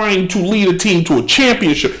not trying to lead a team to a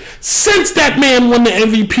championship. Since that man won the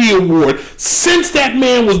MVP award, since that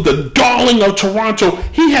man was the darling of Toronto,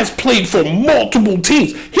 he has played for multiple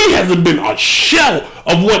teams. He hasn't been a shell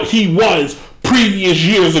of what he was previous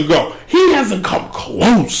years ago. He hasn't come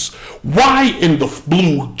close. Why in the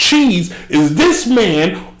blue cheese is this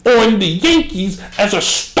man on the Yankees as a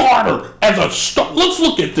starter? Let's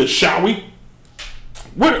look at this, shall we?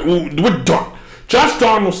 We're done. Josh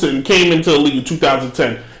Donaldson came into the league in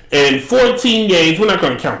 2010 and 14 games. We're not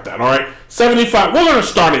going to count that, all right? 75. We're going to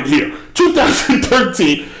start it here.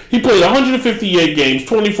 2013, he played 158 games,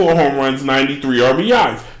 24 home runs, 93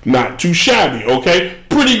 RBIs. Not too shabby, okay?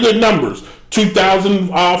 Pretty good numbers.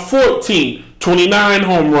 2014, 29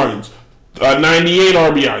 home runs, 98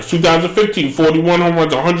 RBIs. 2015, 41 home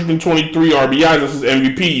runs, 123 RBIs. That's his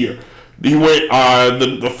MVP year. He went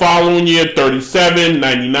the following year, 37,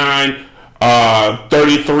 99,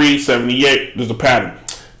 33, 78. There's a pattern.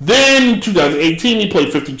 Then 2018, he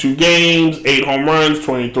played 52 games, 8 home runs,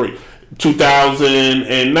 23.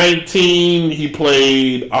 2019, he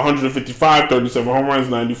played 155, 37 home runs,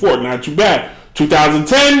 94. Not too bad.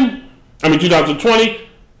 2020,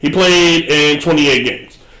 he played in 28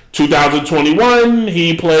 games. 2021,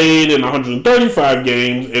 he played in 135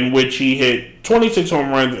 games, in which he hit 26 home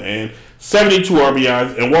runs and 72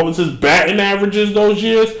 RBIs. And what was his batting averages those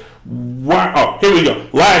years? Wow. Oh, here we go.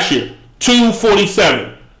 Last year,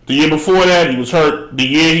 247. The year before that, he was hurt. The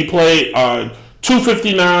year he played,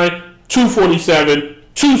 259, 247,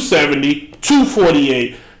 270,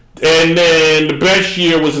 248. And then the best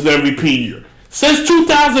year was his MVP year. Since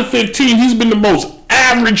 2015, he's been the most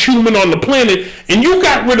average human on the planet, and you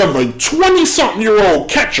got rid of a 20-something-year-old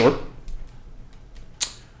catcher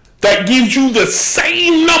that gives you the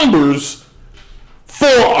same numbers for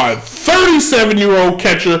a 37-year-old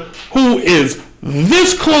catcher who is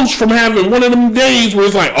this close from having one of them days where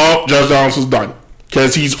it's like, oh, Josh Donaldson's done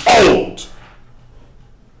because he's old.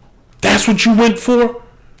 That's what you went for?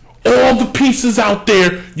 All the pieces out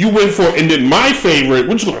there you went for. And then my favorite,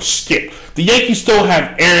 we're just going to skip. The Yankees still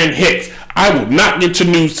have Aaron Hicks. I will not get to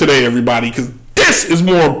news today, everybody, because this is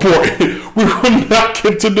more important. We will not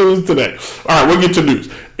get to news today. All right, we'll get to news.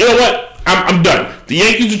 You know what? I'm done. The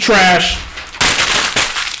Yankees are trash.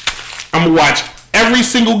 I'm going to watch every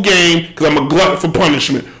single game because I'm a glutton for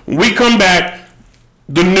punishment. When we come back,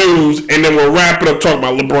 the news, and then we'll wrap it up talking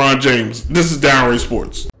about LeBron James. This is Downright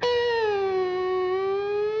Sports.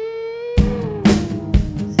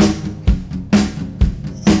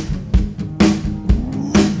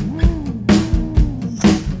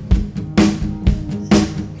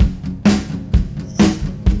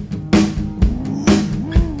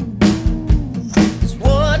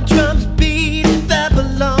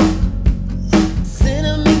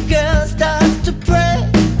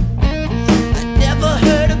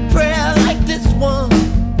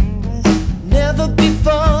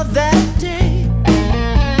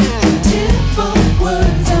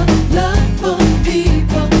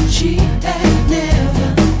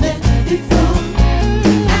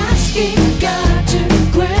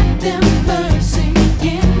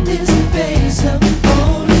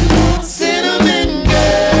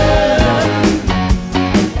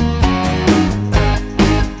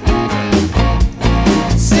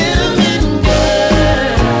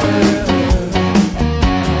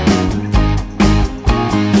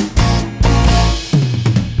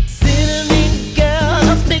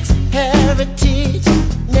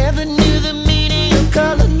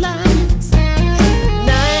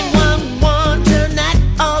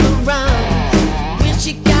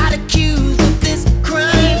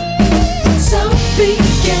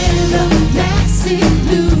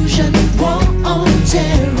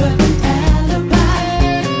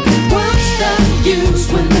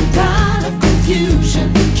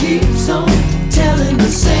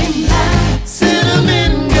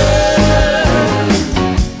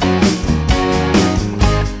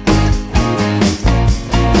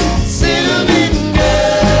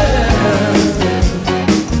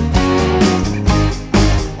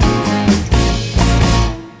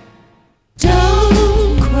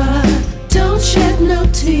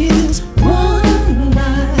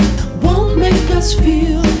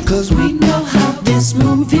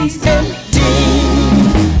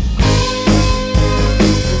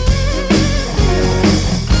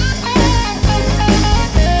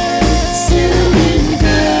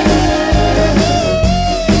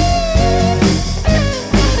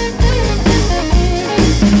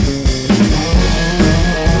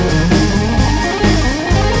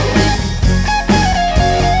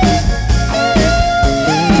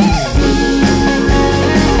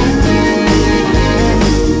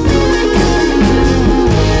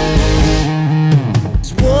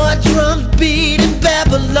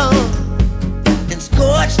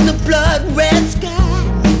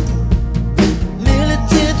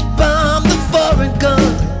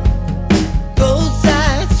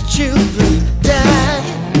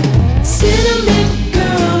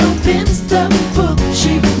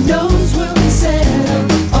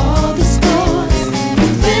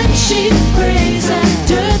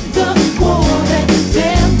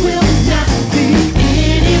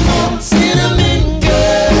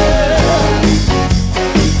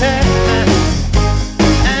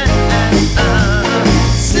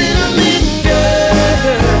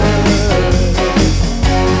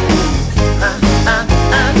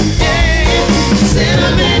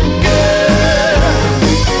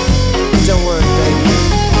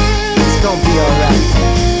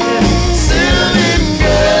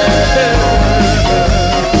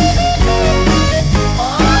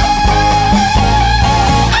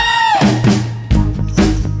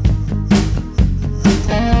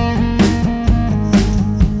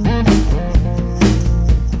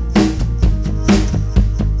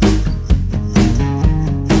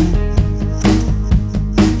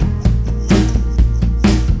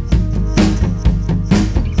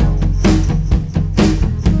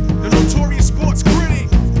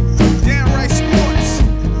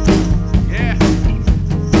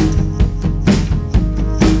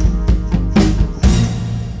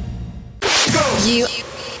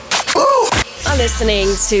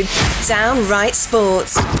 to Downright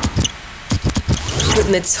Sports with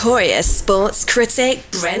notorious sports critic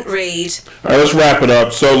Brent Reed. All right, let's wrap it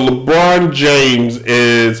up. So LeBron James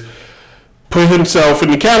is put himself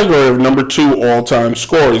in the category of number 2 all-time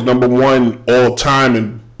scorers, number 1 all-time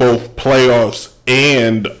in both playoffs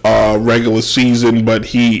and regular season, but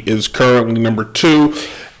he is currently number 2.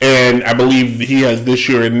 And I believe he has this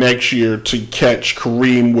year and next year to catch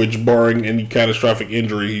Kareem, which, barring any catastrophic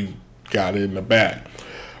injury, he got it in the bag.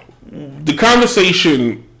 The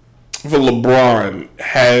conversation for LeBron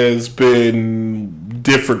has been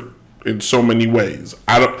different in so many ways.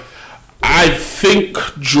 I think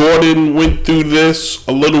Jordan went through this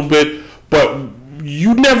a little bit, but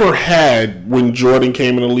you never had, when Jordan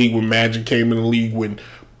came in the league, when Magic came in the league, when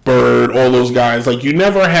Bird, all those guys, like, you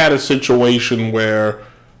never had a situation where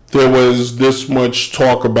there was this much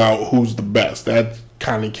talk about who's the best. That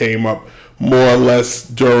kind of came up more or less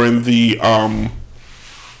during the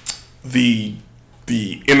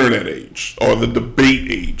internet age, or the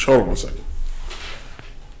debate age. Hold on one second.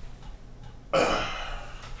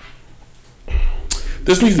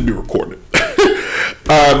 This needs to be recorded.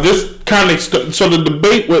 This kind of so the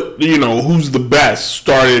debate with who's the best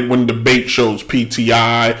started when debate shows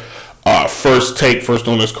PTI, First Take, first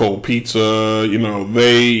known as Cold Pizza.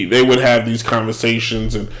 They would have these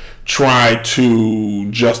conversations and try to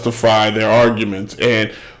justify their arguments.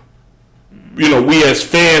 And we as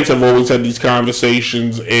fans have always had these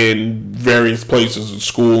conversations in various places in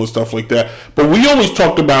school and stuff like that. But we always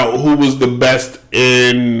talked about who was the best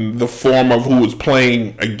in the form of who was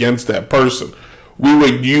playing against that person. We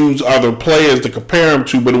would use other players to compare them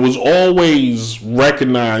to, but it was always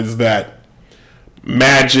recognized that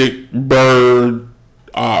Magic, Bird,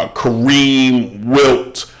 Kareem,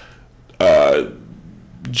 Wilt,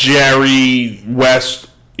 Jerry West,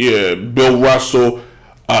 Bill Russell,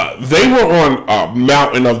 they were on a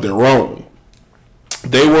mountain of their own.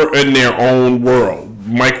 They were in their own world.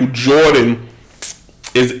 Michael Jordan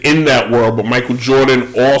is in that world, but Michael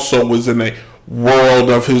Jordan also was in a world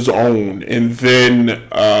of his own. And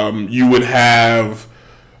then you would have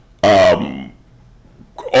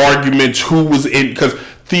arguments who was in, because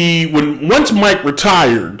once Mike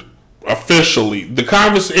retired officially, the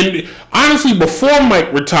conversation, honestly, before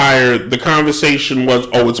Mike retired, the conversation was,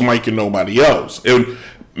 it's Mike and nobody else.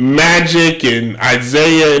 Magic and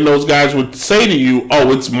Isaiah and those guys would say to you,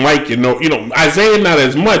 it's Mike and Isaiah not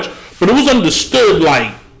as much, but it was understood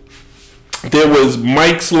like there was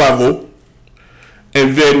Mike's level,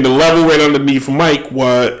 and then the level right underneath Mike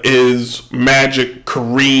is Magic,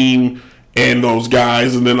 Kareem, and those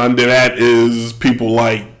guys, and then under that is people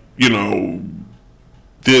like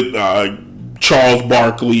Charles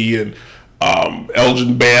Barkley and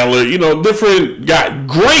Elgin Baylor, different guys,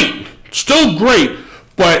 great, still great.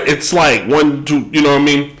 But it's like 1, 2, you know what I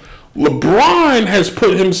mean? LeBron has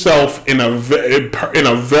put himself in a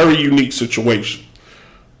very unique situation.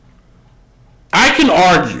 I can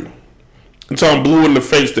argue until I'm blue in the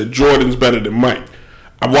face that Jordan's better than Mike.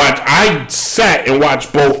 I sat and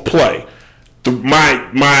watched both play.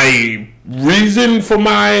 My reason for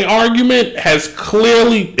my argument has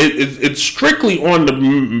clearly, it's strictly on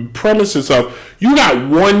the premises of you got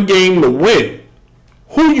one game to win.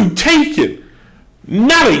 Who you taking?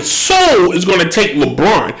 Not a soul is going to take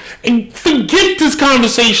LeBron. And forget this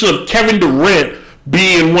conversation of Kevin Durant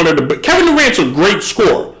being one of the... Kevin Durant's a great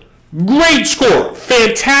scorer. Great scorer.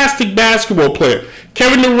 Fantastic basketball player.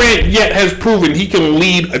 Kevin Durant yet has proven he can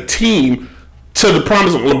lead a team to the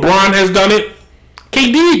promise. LeBron has done it.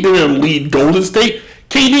 KD didn't lead Golden State.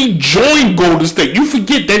 KD joined Golden State. You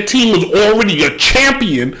forget that team was already a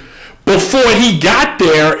champion before he got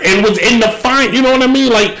there and was in the fight. You know what I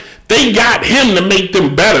mean? Like, they got him to make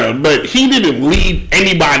them better, but he didn't lead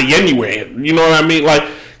anybody anywhere. You know what I mean? Like,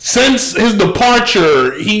 since his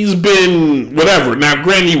departure, he's been whatever. Now,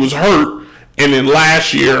 granted, he was hurt, and then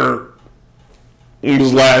last year,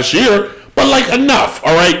 but like, enough,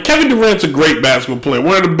 all right? Kevin Durant's a great basketball player,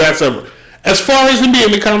 one of the best ever. As far as him being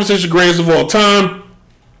in the conversation greatest of all time,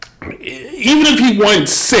 even if he won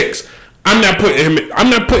 6, I'm not putting him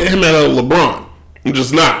at a LeBron. I'm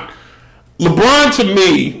just not. LeBron, to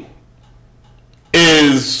me,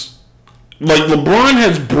 is like, LeBron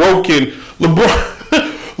has broken.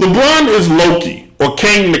 LeBron is Loki or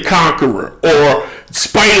Kang the Conqueror or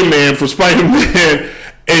Spider-Man for Spider-Man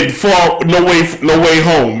and Far No Way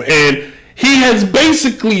Home, and he has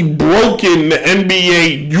basically broken the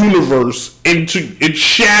NBA universe it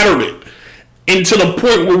shattered it into the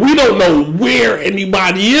point where we don't know where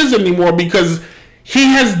anybody is anymore because he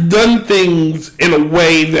has done things in a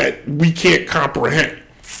way that we can't comprehend.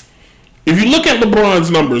 If you look at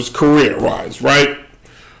LeBron's numbers career-wise, right?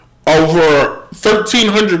 over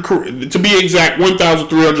 1,300, to be exact,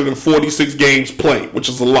 1,346 games played, which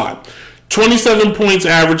is a lot. 27 points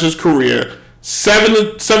average his career,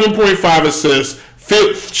 7.5 assists.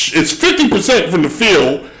 It's 50% from the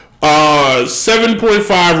field.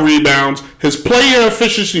 7.5 rebounds. His player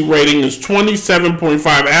efficiency rating is 27.5.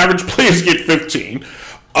 Average players get 15.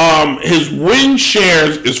 His win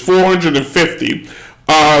shares is 450.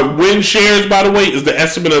 Win shares, by the way, is the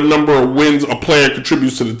estimated number of wins a player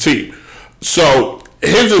contributes to the team. So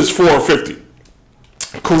his is 450.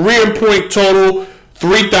 Career point total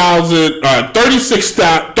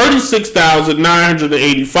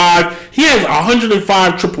 36,985. He has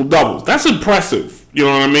 105 triple doubles. That's impressive. You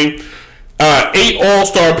know what I mean? 8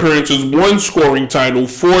 All-Star appearances, 1 scoring title,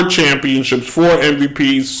 4 championships, 4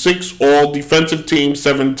 MVPs, 6 All-Defensive Team,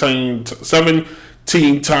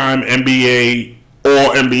 17-time NBA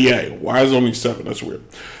All-NBA. Why is it only 7? That's weird.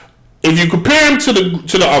 If you compare him to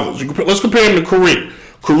the others, let's compare him to Kareem.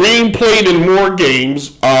 Kareem played in more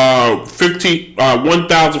games,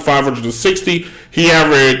 1,560. He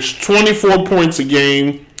averaged 24 points a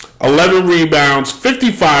game, 11 rebounds,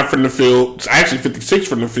 55 from the field, actually 56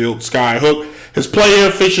 from the field, skyhook. His player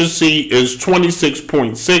efficiency is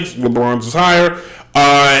 26.6. LeBron's is higher.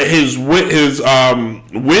 His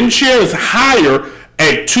win share is higher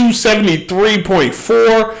at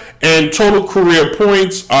 273.4, and total career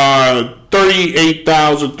points are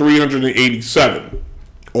 38,387.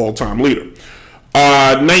 All-time leader.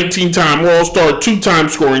 19-time All-Star, 2-time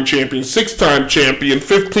scoring champion, 6-time champion,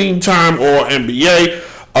 15-time All-NBA,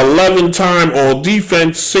 11-time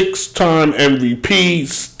All-Defense, 6-time MVP,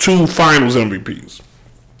 2 Finals MVPs.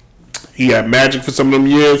 He had Magic for some of them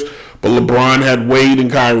years, but LeBron had Wade and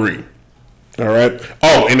Kyrie. All right.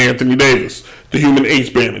 Oh, and Anthony Davis, the human ace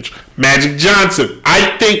bandage. Magic Johnson.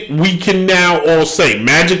 I think we can now all say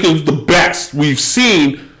Magic is the best we've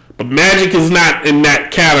seen. But Magic is not in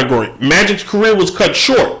that category. Magic's career was cut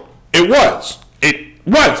short. It was. In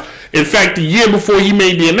fact, the year before he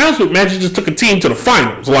made the announcement, Magic just took a team to the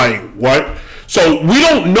finals. Like, what? So, we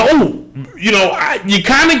don't know. You know, you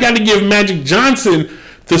kind of got to give Magic Johnson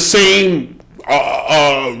the same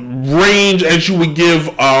range as you would give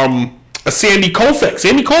a Sandy Koufax.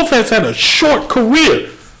 Sandy Koufax had a short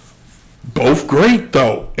career. Both great,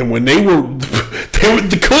 though. And when they were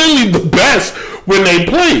clearly the best when they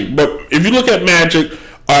played. But if you look at Magic,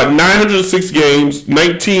 906 games,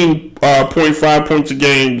 19.5 points a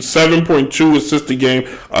game, 7.2 assists a game,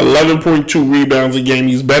 11.2 rebounds a game.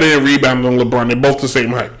 He's better in rebounding than LeBron. They're both the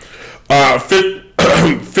same height.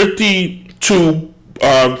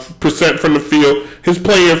 52% from the field. His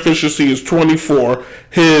player efficiency is 24.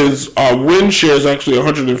 His win share is actually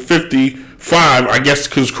 155, I guess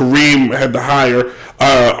because Kareem had the higher.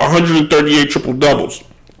 138 triple doubles.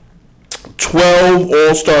 12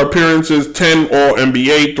 All-Star appearances, 10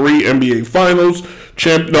 All-NBA, 3 NBA Finals, 3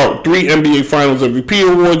 NBA Finals MVP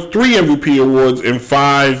awards, 3 MVP awards, and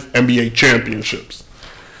 5 NBA championships.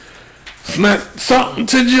 It's not something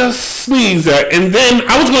to just sneeze at. And then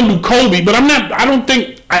I was going to do Kobe, but I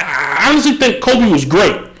honestly think Kobe was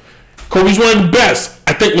great. Kobe's one of the best.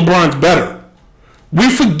 I think LeBron's better. We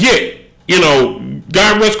forget,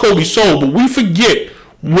 God rest Kobe's soul, but we forget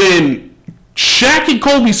when Shaq and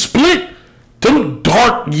Kobe split, them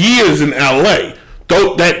dark years in LA,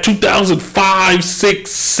 that 2005,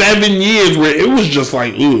 6, 7 years where it was just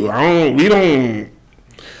like,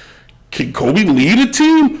 can Kobe lead a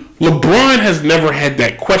team? LeBron has never had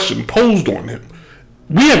that question posed on him.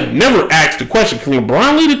 We have never asked the question, can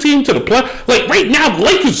LeBron lead a team to the play? Like right now, the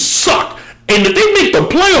Lakers suck. And if they make the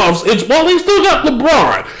playoffs, they still got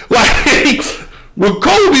LeBron. Like with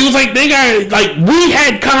Kobe, it was like we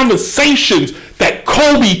had conversations that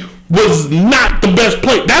Kobe was not the best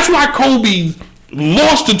player. That's why Kobe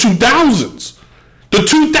lost the 2000s. The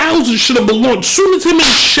 2000s should have belonged. As soon as him and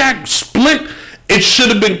Shaq split, it should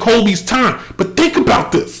have been Kobe's time. But think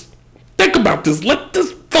about this. Let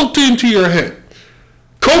this filter into your head.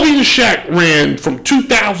 Kobe and Shaq ran from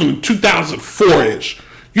 2000 to 2004-ish.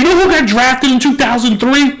 You know who got drafted in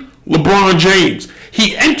 2003? LeBron James.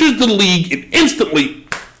 He enters the league and instantly,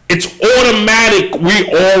 it's automatic. We're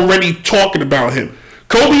already talking about him.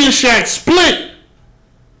 Kobe and Shaq split.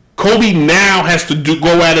 Kobe now has to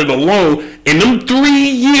go at it alone. And them 3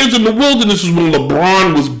 years in the wilderness is when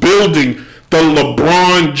LeBron was building the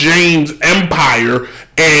LeBron James empire.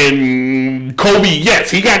 And Kobe,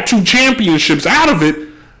 yes, he got 2 championships out of it.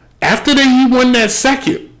 After that, he won that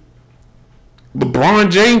second.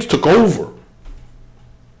 LeBron James took over.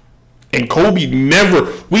 And we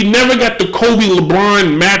never got the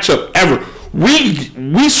Kobe-LeBron matchup ever.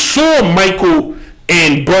 We saw Michael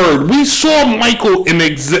and Bird. We saw Michael in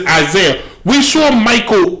Isaiah. We saw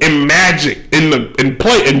Michael in Magic in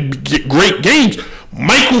play and get great games.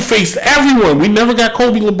 Michael faced everyone. We never got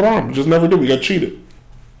Kobe LeBron. We just never did. We got cheated.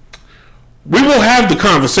 We will have the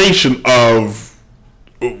conversation of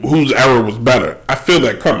whose era was better. I feel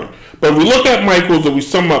that coming. But if we look at Michael's and we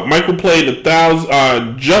sum up, Michael played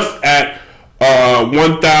just at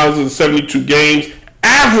 1,072 games,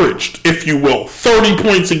 averaged, if you will, 30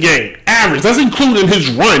 points a game. Average. That's including his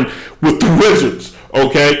run with the Wizards.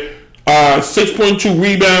 Okay, 6.2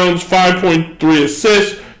 rebounds, 5.3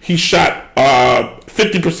 assists. He shot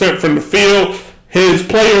 50% from the field. His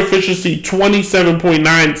player efficiency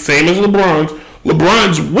 27.9, same as LeBron's.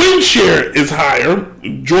 LeBron's win share is higher.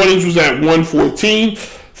 Jordan's was at 114.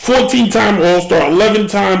 14-time All-Star,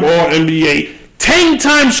 11-time All-NBA,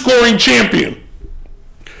 10-time scoring champion,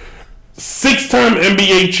 6-time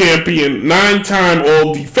NBA champion, 9-time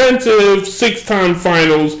All-Defensive, 6-time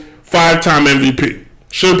Finals, 5-time MVP.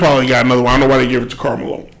 Should probably got another one. I don't know why they gave it to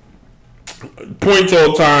Carmelo. Points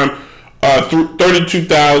all time,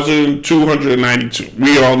 32,292.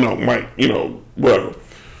 We all know, Mike. Whatever.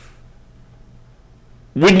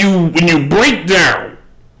 When you break down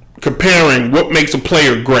comparing what makes a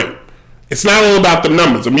player great, it's not all about the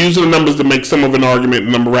numbers. I'm using the numbers to make some of an argument,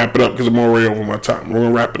 and I'm going to wrap it up because I'm already over my time. We're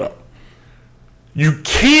going to wrap it up. You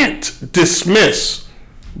can't dismiss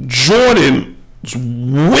Jordan's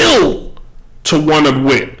will to want to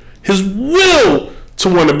win, his will to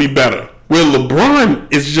want to be better, where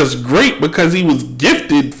LeBron is just great because he was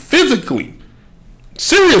gifted physically.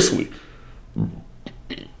 Seriously.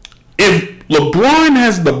 If LeBron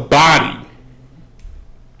has the body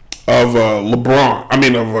of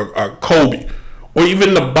Kobe, or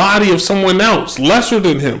even the body of someone else lesser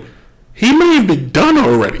than him, he may have been done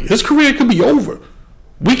already. His career could be over.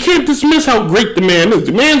 We can't dismiss how great the man is.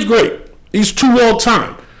 The man's great. He's 2 all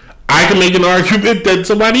time. I can make an argument that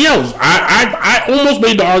somebody else. I almost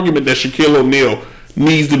made the argument that Shaquille O'Neal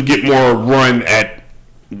needs to get more run at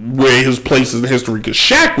where his place is in history, because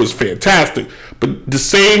Shaq was fantastic. But the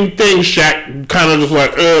same thing, Shaq kind of just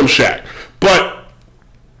like, Shaq. But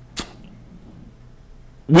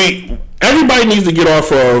everybody needs to get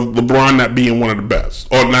off of LeBron not being one of the best,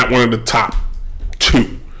 or not one of the top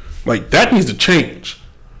 2. Like, that needs to change.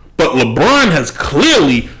 But LeBron has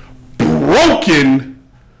clearly broken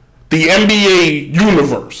the NBA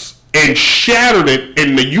universe and shattered it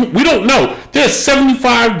we don't know. There's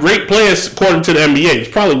 75 great players according to the NBA. It's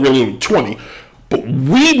probably really only 20. But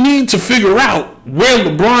we need to figure out where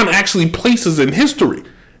LeBron actually places in history.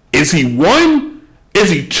 Is he 1? Is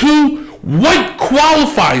he 2? What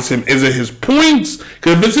qualifies him? Is it his points?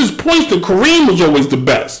 Because if it's his points, then Kareem was always the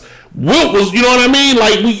best. Wilt was, you know what I mean?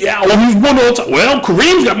 Like, he's won all time. Well,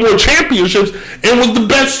 Kareem's got more championships and was the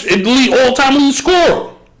best all-time lead scorer.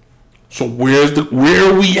 So where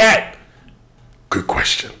are we at? Good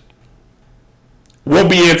question. Won't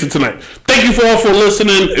be answered tonight. Thank you all for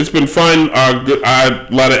listening. It's been fun. I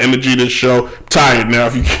had a lot of energy this show. I'm tired now,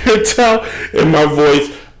 if you can't tell in my voice.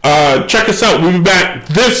 Check us out. We'll be back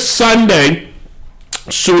this Sunday.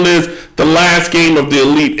 As soon as the last game of the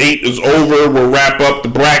Elite 8 is over, we'll wrap up. The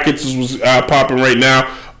brackets is popping right now.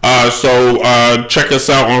 So check us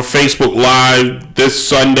out on Facebook Live this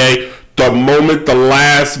Sunday. The moment the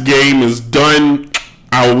last game is done,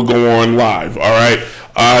 I will go on live. All right.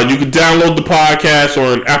 You can download the podcast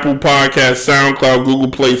on Apple Podcasts, SoundCloud,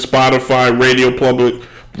 Google Play, Spotify, Radio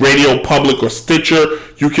Public, or Stitcher.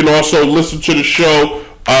 You can also listen to the show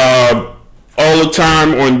all the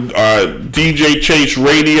time on DJ Chase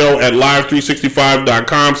Radio at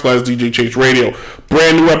live365.com/DJ Chase Radio.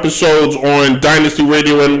 Brand new episodes on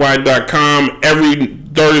DynastyRadioNY.com every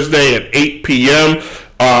Thursday at 8 p.m.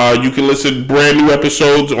 You can listen to brand new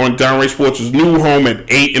episodes on Downright Sports' new home at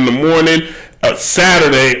 8 in the morning.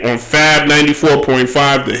 Saturday on Fab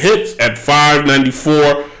 94.5 The Hits at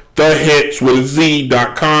 594 The Hits with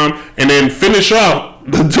Z.com. And then finish up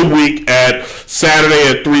the week at Saturday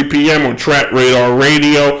at 3 p.m. on Track Radar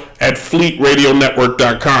Radio at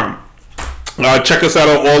FleetRadioNetwork.com. Check us out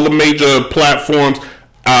on all the major platforms,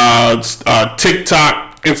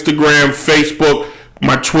 TikTok, Instagram, Facebook.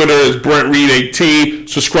 My Twitter is Brent Reed 18.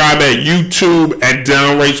 Subscribe at YouTube at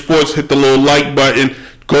Downright Sports. Hit the little like button.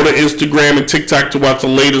 Go to Instagram and TikTok to watch the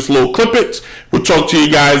latest little clippets. We'll talk to you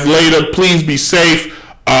guys later. Please be safe.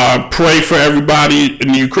 Pray for everybody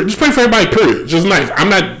in the Ukraine. Just pray for everybody, period. Just nice. I'm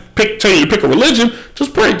not telling you to pick a religion.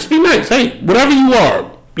 Just pray. Just be nice. Hey, whatever you are,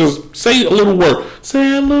 just say a little word.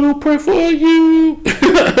 Say a little prayer for you.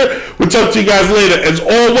 We'll talk to you guys later. As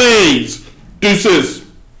always, deuces.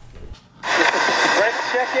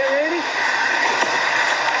 Check it, ready?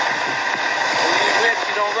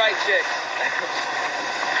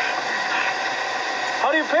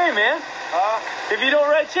 How do you pay, man? If you don't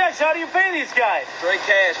write checks, how do you pay these guys? Straight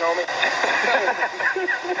cash, homie.